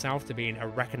slave in the south to being a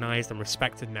recognized and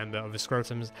respected member of the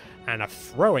Scrotums and a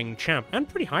throwing champ, and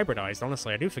pretty hybridized,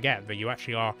 honestly. I do forget that you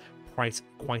actually are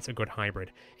quite a good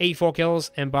hybrid. 84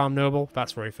 kills, Embalm Noble,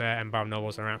 that's very fair. Embalm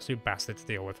Nobles are an absolute bastard to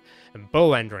deal with. And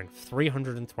Bolendrin,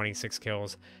 326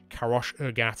 kills. Karosh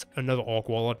Urgat, another Orc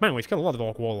Warlord. Man, we've killed a lot of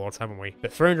Orc Warlords, haven't we?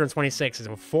 But 326 is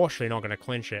unfortunately not going to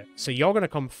clinch it. So you're going to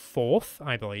come 4th,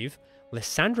 I believe.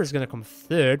 Lysandra's going to come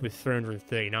 3rd with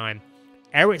 339.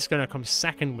 Eric's going to come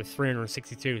 2nd with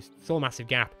 362. Still a massive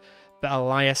gap. But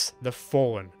Elias the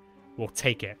Fallen will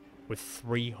take it with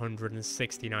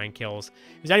 369 kills.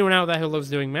 If there's anyone out there who loves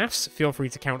doing maths, feel free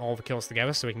to count all the kills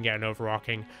together so we can get an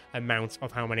overarching amount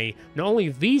of how many, not only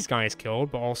these guys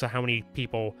killed, but also how many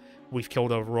people we've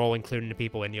killed overall, including the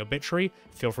people in the obituary.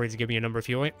 Feel free to give me a number if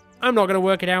you like. I'm not going to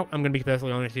work it out. I'm going to be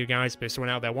perfectly honest with you guys, but if someone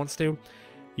out there wants to,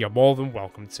 you're more than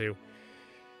welcome to.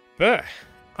 But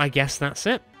I guess that's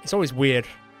it. It's always weird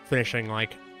finishing,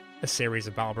 like, a series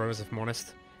of Battle Brothers, if I'm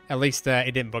honest. At least it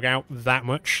didn't bug out that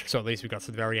much, so at least we got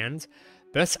to the very end.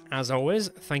 But, as always,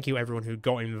 thank you everyone who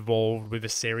got involved with the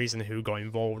series and who got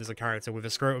involved as a character with the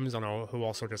Scrotums, and who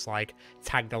also just, like,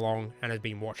 tagged along and has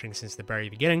been watching since the very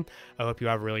beginning. I hope you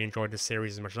have really enjoyed this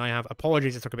series as much as I have.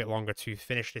 Apologies it took a bit longer to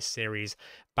finish this series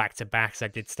back-to-back, as I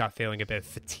did start feeling a bit of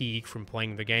fatigue from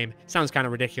playing the game. Sounds kind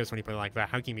of ridiculous when you play it like that.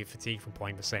 How can you be fatigued from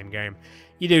playing the same game?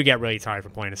 You do get really tired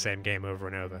from playing the same game over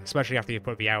and over, especially after you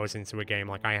put the hours into a game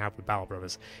like I have with Battle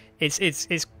Brothers.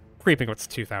 It's creeping up to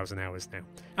 2,000 hours now.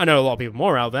 I know a lot of people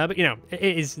more out there, but, you know, it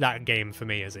is that game for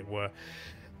me, as it were.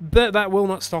 But that will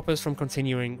not stop us from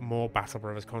continuing more Battle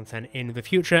Brothers content in the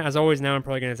future. As always, now I'm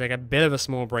probably going to take a bit of a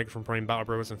small break from playing Battle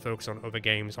Brothers and focus on other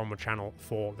games on the channel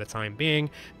for the time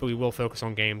being. But we will focus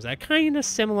on games that are kind of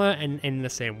similar and in the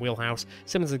same wheelhouse.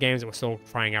 Similar to the games that we're still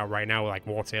trying out right now, like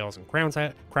War Tales and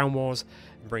Crown Wars.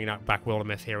 Bringing out back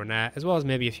Wildermyth here and there, as well as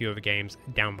maybe a few other games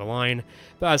down the line.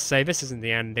 But as I say, this isn't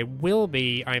the end. There will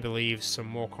be, I believe, some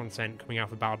more content coming out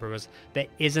for Battle Brothers. There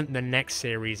isn't the next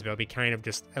series, there'll be kind of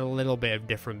just a little bit of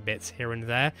different bits here and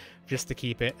there, just to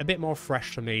keep it a bit more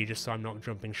fresh for me, just so I'm not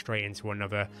jumping straight into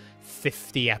another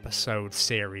 50-episode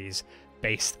series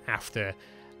based after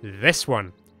this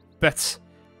one. But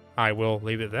I will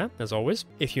leave it there, as always.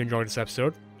 If you enjoyed this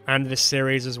episode, and this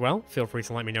series as well, feel free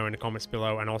to let me know in the comments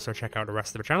below, and also check out the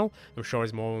rest of the channel. I'm sure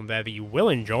there's more on there that you will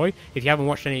enjoy. If you haven't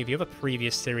watched any of the other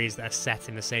previous series that are set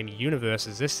in the same universe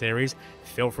as this series,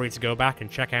 feel free to go back and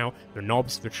check out the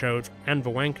Knobs, the Chodes, and the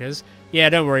Wankers.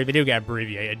 Yeah, don't worry, they do get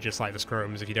abbreviated, just like the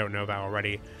Scrotums, if you don't know that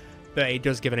already. But it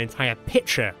does give an entire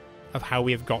picture of how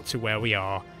we have got to where we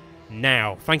are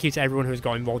now. Thank you to everyone who's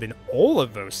got involved in all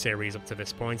of those series up to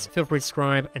this point. Feel free to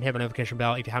subscribe and hit the notification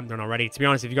bell if you haven't done already. To be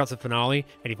honest, if you got to the finale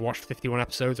and you've watched 51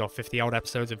 episodes or 50 odd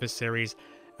episodes of this series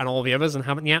and all the others and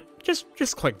haven't yet,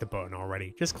 just click the button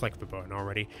already. Just click the button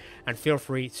already. And feel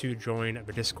free to join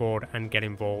the Discord and get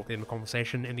involved in the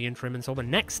conversation in the interim until the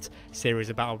next series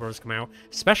of Battle Bros come out,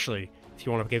 especially if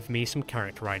you want to give me some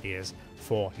character ideas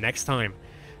for next time.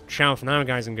 Ciao for now,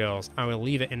 guys and girls. I will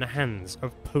leave it in the hands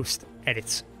of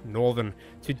post-edit Northern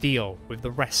to deal with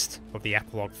the rest of the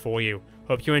epilogue for you.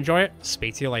 Hope you enjoy it.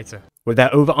 Speak to you later. With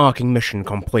their overarching mission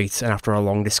complete, and after a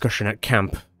long discussion at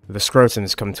camp, the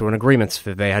Scrotums come to an agreement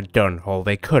that they had done all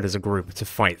they could as a group to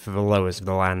fight for the lowers of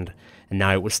the land, and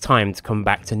now it was time to come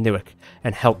back to Newark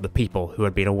and help the people who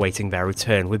had been awaiting their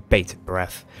return with bated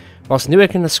breath. Whilst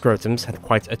Newark and the Scrotums had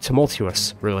quite a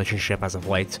tumultuous relationship as of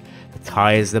late, the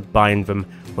ties that bind them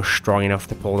were strong enough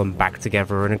to pull them back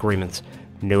together in agreement.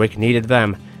 Newark needed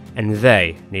them, and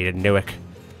they needed Newark.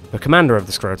 The commander of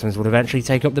the Scrotums would eventually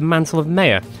take up the mantle of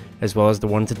mayor, as well as the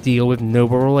one to deal with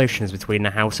noble relations between the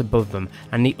house above them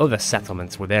and the other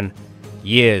settlements within.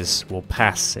 Years will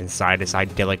pass inside this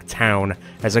idyllic town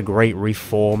as a great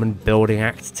reform and building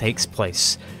act takes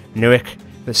place. Newark,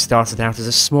 that started out as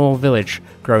a small village,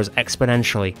 grows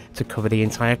exponentially to cover the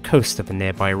entire coast of the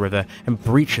nearby river and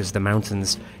breaches the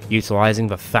mountains, utilising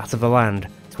the fat of the land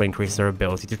to increase their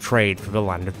ability to trade for the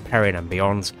land of Perrin and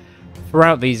beyond.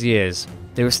 Throughout these years,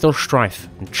 there was still strife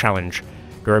and challenge.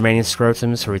 The remaining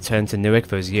Scrotums who returned to Newark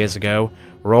those years ago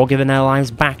were all given their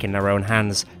lives back in their own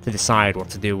hands to decide what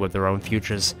to do with their own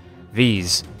futures.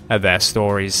 These are their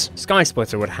stories.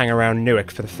 Skysplitter would hang around Newark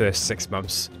for the first 6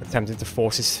 months, attempting to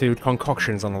force his food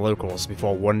concoctions on the locals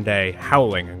before one day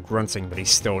howling and grunting that he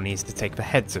still needs to take the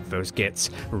heads of those gits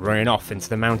running off into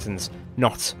the mountains,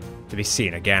 not to be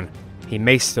seen again. He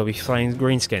may still be flying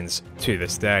greenskins to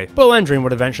this day. Bullendrin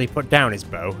would eventually put down his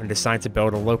bow and decide to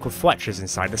build a local Fletcher's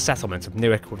inside the settlement of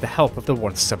Newark with the help of the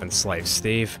once southern slave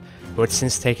Steve, who had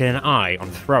since taken an eye on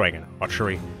throwing and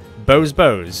archery. Bo's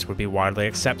bows would be widely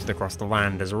accepted across the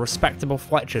land as a respectable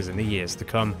Fletchers in the years to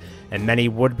come, and many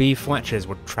would-be Fletchers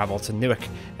would travel to Newark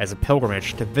as a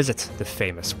pilgrimage to visit the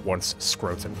famous once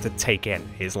Scrotum to take in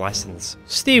his lessons.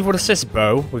 Steve would assist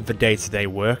Bo with the day-to-day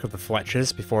work of the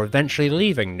Fletchers before eventually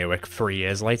leaving Newark 3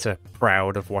 years later,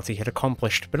 proud of what he had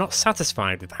accomplished but not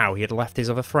satisfied with how he had left his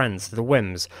other friends to the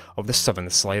whims of the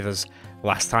southern slavers.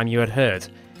 Last time you had heard,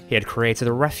 he had created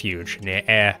a refuge near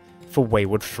Ayr for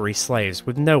wayward free slaves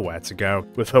with nowhere to go.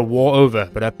 With her war over,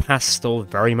 but her past still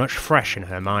very much fresh in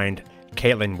her mind,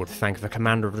 Caitlin would thank the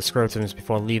commander of the Scrotums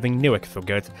before leaving Newark for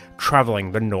good,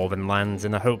 travelling the northern lands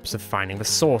in the hopes of finding the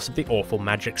source of the awful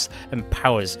magics and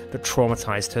powers that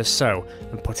traumatized her so,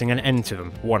 and putting an end to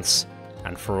them once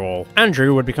and for all.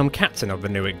 Andrew would become captain of the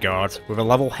Newark Guard. With a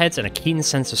level head and a keen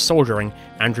sense of soldiering,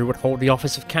 Andrew would hold the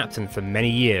office of captain for many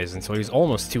years until he was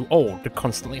almost too old to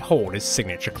constantly hold his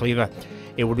signature cleaver.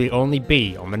 It would only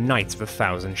be on the night of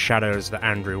 1,000 Shadows that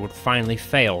Andrew would finally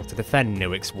fail to defend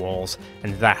Newark's walls,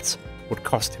 and that would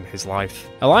cost him his life.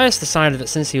 Elias decided that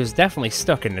since he was definitely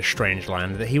stuck in this strange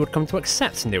land, that he would come to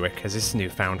accept Newark as his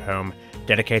newfound home,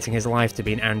 dedicating his life to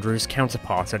being Andrew's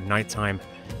counterpart at night time.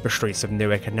 The streets of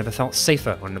Newark had never felt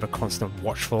safer under the constant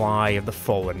watchful eye of the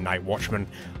fallen night watchman.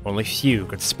 Only few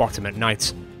could spot him at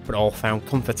night, but all found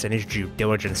comfort in his due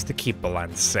diligence to keep the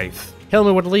land safe.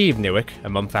 Hilmer would leave Newark a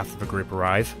month after the group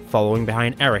arrived, following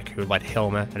behind Eric, who led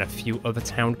Hilmer and a few other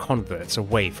town converts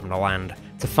away from the land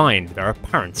to find their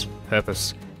apparent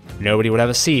purpose. Nobody would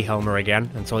ever see Hilmer again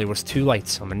until it was too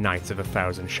late on the night of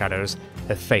 1,000 Shadows,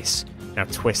 her face now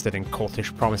twisted in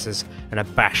cultish promises and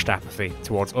abashed apathy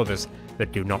towards others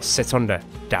that do not sit under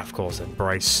Dafkor's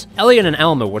embrace. Elian and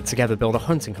Elmer would together build a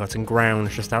hunting hut and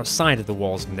grounds just outside of the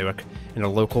walls of Newark, in the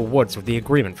local woods with the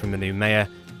agreement from the new mayor.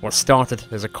 What started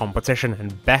as a competition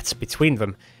and bet between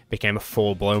them became a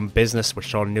full-blown business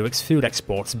which saw Newark's food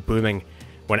exports booming.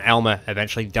 When Elmer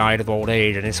eventually died of old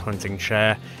age in his hunting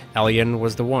chair, Elian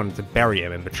was the one to bury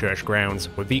him in the church grounds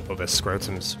with the other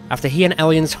Scrotums. After he and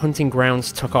Elian's hunting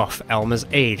grounds took off, Elmer's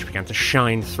age began to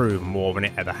shine through more than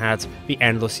it ever had. The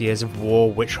endless years of war,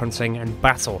 witch hunting, and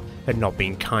battle had not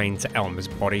been kind to Elmer's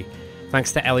body.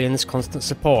 Thanks to Elian's constant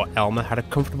support, Elmer had a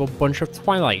comfortable bunch of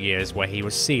twilight years where he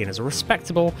was seen as a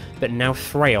respectable but now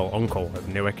frail uncle of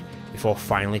Newark, before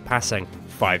finally passing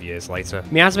 5 years later.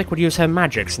 Miasmic would use her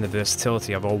magics and the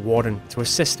versatility of her warden to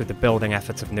assist with the building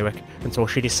efforts of Newark until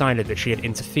she decided that she had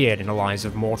interfered in the lives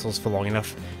of mortals for long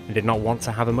enough and did not want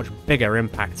to have a much bigger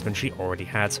impact than she already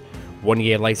had. 1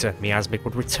 year later, Miasmic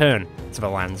would return to the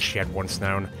lands she had once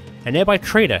known. A nearby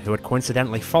trader who had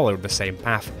coincidentally followed the same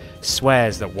path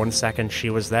swears that one second she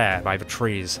was there by the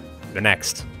trees, the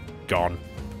next, gone.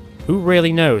 Who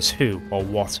really knows who or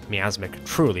what Miasmic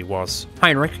truly was?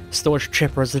 Heinrich, still as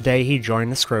chipper as the day he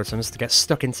joined the Scrotums to get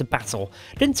stuck into battle,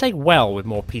 didn't take well with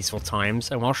more peaceful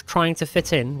times, and whilst trying to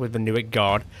fit in with the Newick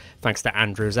Guard, thanks to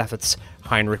Andrew's efforts,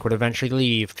 Heinrich would eventually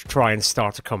leave to try and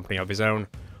start a company of his own.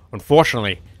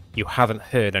 Unfortunately, you haven't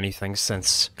heard anything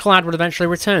since. Clad would eventually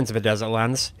return to the desert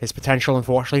lands. His potential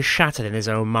unfortunately shattered in his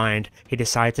own mind. He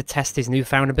decided to test his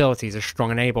newfound abilities as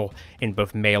strong and able in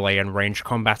both melee and ranged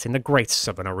combat in the Great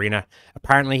Southern Arena.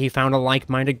 Apparently he found a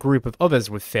like-minded group of others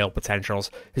with failed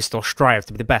potentials who still strived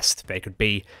to be the best they could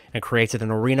be, and created an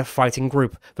arena fighting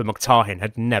group that Mukhtarhin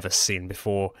had never seen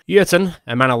before. Jurten,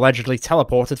 a man allegedly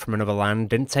teleported from another land,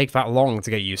 didn't take that long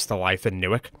to get used to life in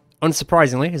Newick.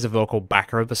 Unsurprisingly, as a vocal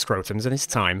backer of the Scrotums in his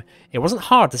time, it wasn't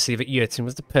hard to see that Jurten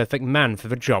was the perfect man for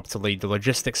the job to lead the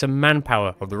logistics and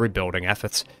manpower of the rebuilding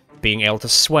effort, being able to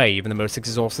sway even the most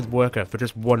exhausted worker for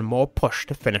just one more push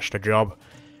to finish the job.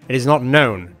 It is not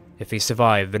known if he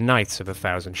survived the Night of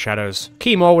 1,000 Shadows.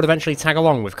 Keymore would eventually tag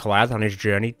along with Clad on his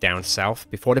journey down south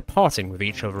before departing with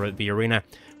each other at the arena.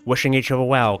 Wishing each other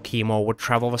well, Keymore would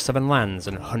travel the southern lands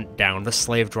and hunt down the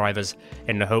slave drivers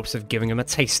in the hopes of giving them a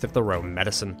taste of their own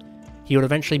medicine. He would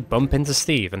eventually bump into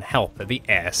Steve and help at the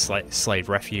Air Slave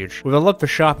Refuge. With a love for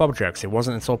sharp objects, it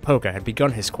wasn't until Poker had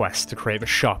begun his quest to create the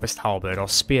sharpest halberd or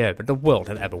spear that the world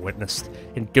had ever witnessed.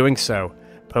 In doing so,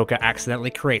 Poker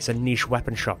accidentally creates a niche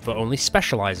weapon shop that only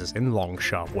specializes in long,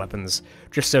 sharp weapons,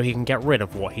 just so he can get rid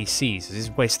of what he sees as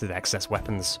his wasted excess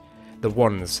weapons. The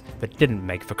ones that didn't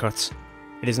make the cut.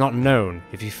 It is not known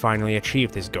if he finally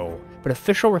achieved his goal, but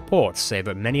official reports say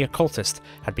that many occultists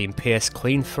had been pierced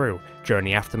clean through during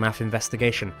the aftermath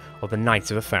investigation of the Night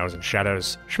of 1,000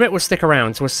 Shadows. Schmidt would stick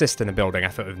around to assist in the building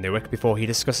effort of Newick before he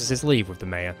discusses his leave with the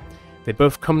mayor. They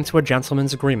both come to a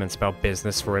gentleman's agreement about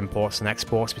business for imports and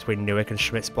exports between Newick and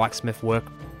Schmidt's blacksmith work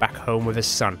back home with his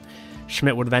son.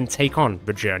 Schmidt would then take on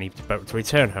the journey to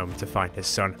return home to find his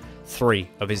son, 3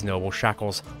 of his noble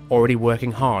shackles, already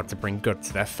working hard to bring good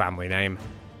to their family name.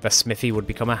 Their smithy would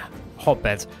become a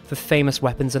hotbed for famous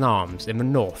weapons and arms in the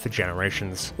north for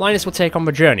generations. Linus would take on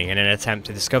the journey in an attempt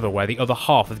to discover where the other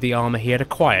half of the armour he had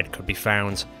acquired could be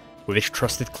found. With his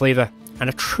trusted cleaver and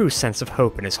a true sense of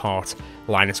hope in his heart,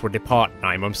 Linus would depart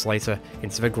 9 months later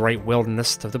into the great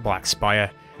wilderness of the Black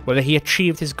Spire. Whether he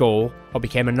achieved his goal or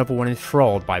became another one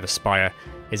enthralled by the Spire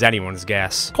is anyone's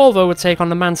guess. Corvo would take on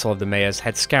the mantle of the mayor's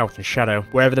head scout and shadow.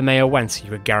 Wherever the mayor went,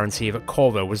 you could guarantee that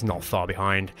Corvo was not far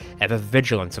behind, ever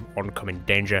vigilant of oncoming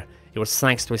danger. It was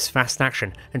thanks to his fast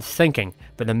action and thinking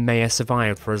that the mayor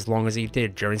survived for as long as he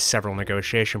did during several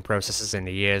negotiation processes in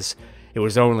the years. It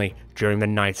was only during the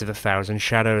Night of 1,000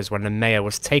 Shadows, when the mayor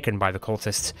was taken by the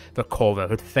cultists, that Corvo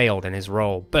had failed in his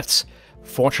role, but,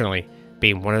 fortunately,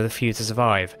 being one of the few to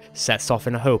survive, sets off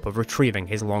in the hope of retrieving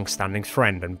his long-standing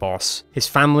friend and boss. His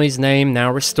family's name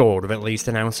now restored with at least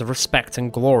an ounce of respect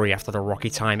and glory after the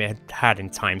rocky time it had had in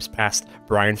times past,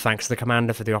 Brian thanks the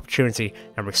commander for the opportunity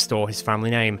and restore his family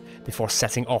name before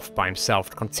setting off by himself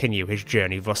to continue his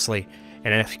journey thusly,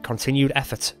 in a continued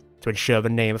effort to ensure the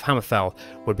name of Hammerfell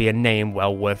would be a name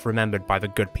well worth remembered by the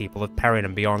good people of Perrin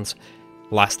and beyond.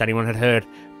 Last anyone had heard,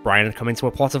 Brian had come into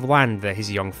a plot of land that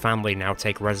his young family now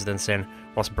take residence in,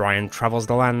 whilst Brian travels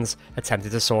the lands, attempting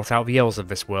to sort out the ills of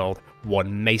this world,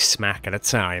 one mace smack at a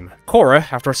time. Cora,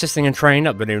 after assisting and training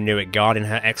up the new Newick Guard in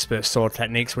her expert sword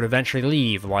techniques, would eventually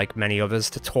leave, like many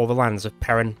others, to tour the lands of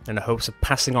Perrin, in the hopes of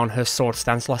passing on her sword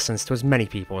stance lessons to as many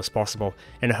people as possible,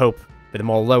 in the hope that the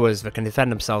more lowers that can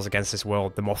defend themselves against this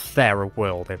world, the more fair a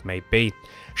world it may be.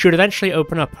 She would eventually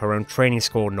open up her own training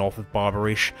school north of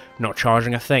Barbarish, not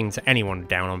charging a thing to anyone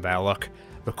down on their luck.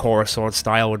 The Cora sword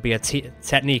style would be a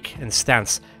technique and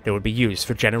stance that would be used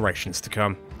for generations to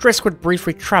come. Drisk would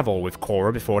briefly travel with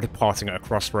Cora before departing at a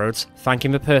crossroads,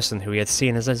 thanking the person who he had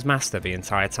seen as his master the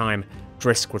entire time.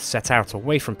 Drisk would set out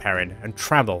away from Perrin and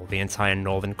travel the entire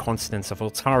northern continent of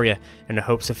Altaria in the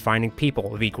hopes of finding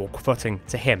people of equal footing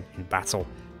to him in battle.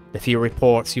 The few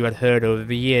reports you had heard over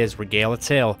the years regale a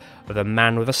tale of a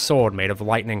man with a sword made of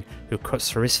lightning who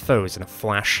cuts through his foes in a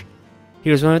flash.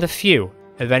 He was one of the few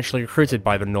eventually recruited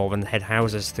by the northern head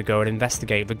houses to go and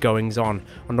investigate the goings-on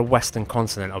the western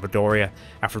continent of Adoria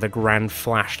after the grand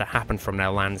flash that happened from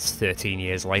their lands 13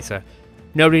 years later.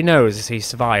 Nobody knows if he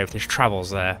survived his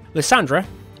travels there. Lysandra,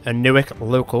 a Newick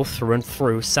local through and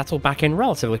through, settled back in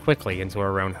relatively quickly into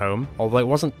her own home, although it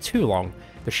wasn't too long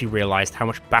that she realised how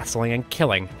much battling and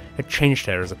killing had changed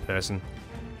her as a person.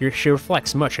 She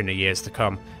reflects much in the years to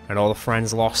come, and all the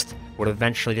friends lost would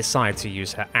eventually decide to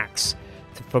use her axe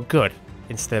for good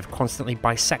instead of constantly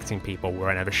bisecting people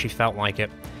wherever she felt like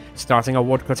it. Starting a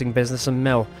woodcutting business and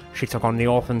mill, she took on the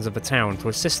orphans of the town to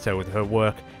assist her with her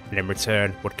work, and in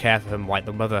return would care for them like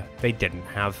the mother they didn't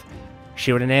have.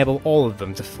 She would enable all of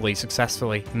them to flee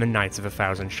successfully in the Night of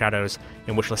 1,000 Shadows,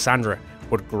 in which Lysandra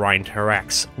would grind her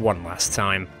axe one last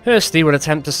time. Hursty would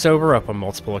attempt to sober up on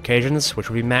multiple occasions, which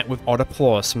would be met with odd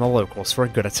applause from the locals for a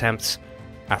good attempt.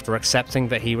 After accepting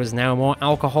that he was now more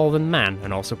alcohol than man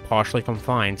and also partially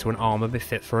confined to an armour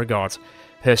befit for a god,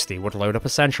 Hursty would load up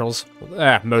essentials,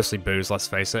 mostly booze let's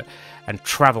face it, and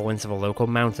travel into the local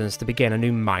mountains to begin a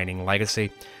new mining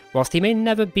legacy. Whilst he may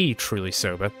never be truly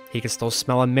sober, he can still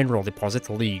smell a mineral deposit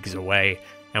leagues away,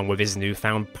 and with his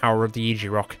newfound power of the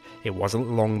Rock, it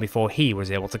wasn't long before he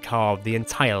was able to carve the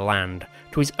entire land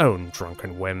to his own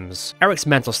drunken whims. Eric's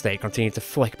mental state continued to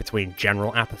flick between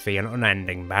general apathy and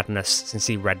unending madness since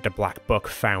he read the black book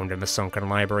found in the sunken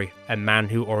library. A man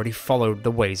who already followed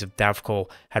the ways of Davkol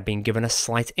had been given a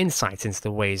slight insight into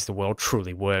the ways the world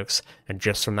truly works, and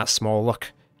just from that small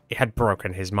look, it had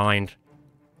broken his mind.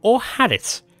 Or had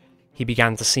it? He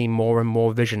began to see more and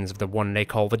more visions of the one they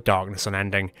call the Darkness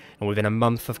Unending, and within a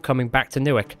month of coming back to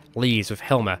Newark, leaves with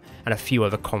Hilma and a few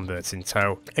other converts in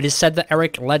tow. It is said that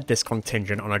Eric led this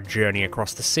contingent on a journey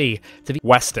across the sea to the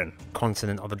western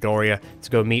continent of Adoria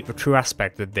to go meet the true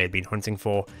aspect that they'd been hunting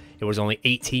for. It was only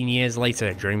 18 years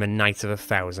later, during the Night of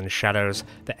 1,000 Shadows,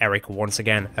 that Eric once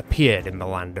again appeared in the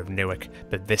land of Newark,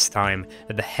 but this time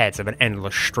at the head of an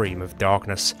endless stream of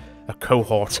darkness. A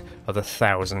cohort of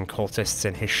 1,000 cultists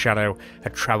in his shadow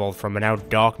had travelled from the now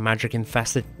dark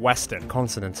magic-infested western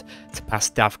continent to pass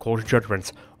Davkol's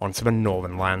judgment onto the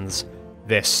northern lands.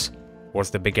 This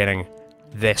was the beginning.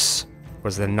 This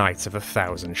was the Night of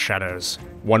 1,000 Shadows.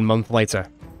 1 month later,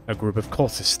 a group of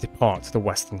cultists depart the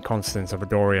western continent of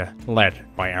Adoria, led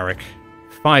by Eric.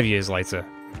 5 years later,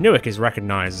 Newark is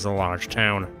recognised as a large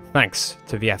town, thanks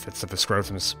to the efforts of the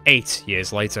Scrotums. 8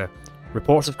 years later,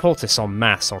 reports of cultists en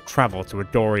masse or travel to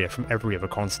Adoria from every other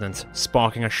continent,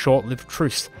 sparking a short-lived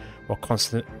truce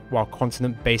while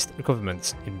continent-based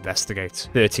governments investigate.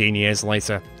 13 years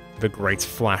later, the Great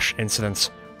Flash Incident.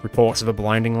 Reports of a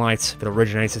blinding light that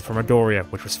originated from Adoria,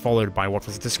 which was followed by what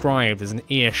was described as an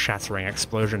ear-shattering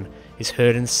explosion, is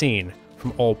heard and seen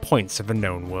from all points of the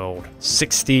known world.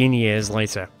 16 years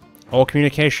later, all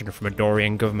communication from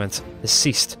Adorian government has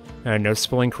ceased, and a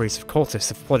noticeable increase of cultists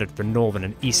have flooded the northern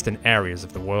and eastern areas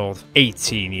of the world.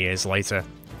 18 years later,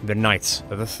 the Night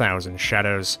of 1,000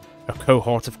 Shadows. A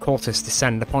cohort of cultists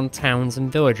descend upon towns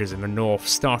and villages in the north,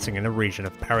 starting in the region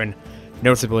of Perrin,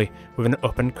 notably with an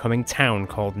up-and-coming town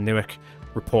called Newark.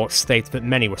 Reports state that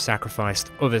many were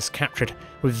sacrificed, others captured,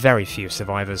 with very few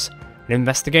survivors. An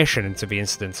investigation into the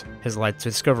incident has led to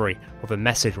discovery of a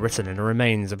message written in the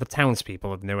remains of the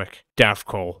townspeople of Newark.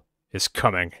 Davkol is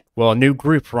coming. Will a new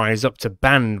group rise up to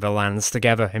band the lands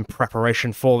together in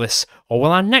preparation for this, or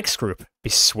will our next group be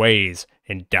swayed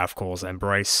in Davkol's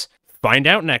embrace? Find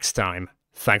out next time.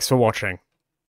 Thanks for watching.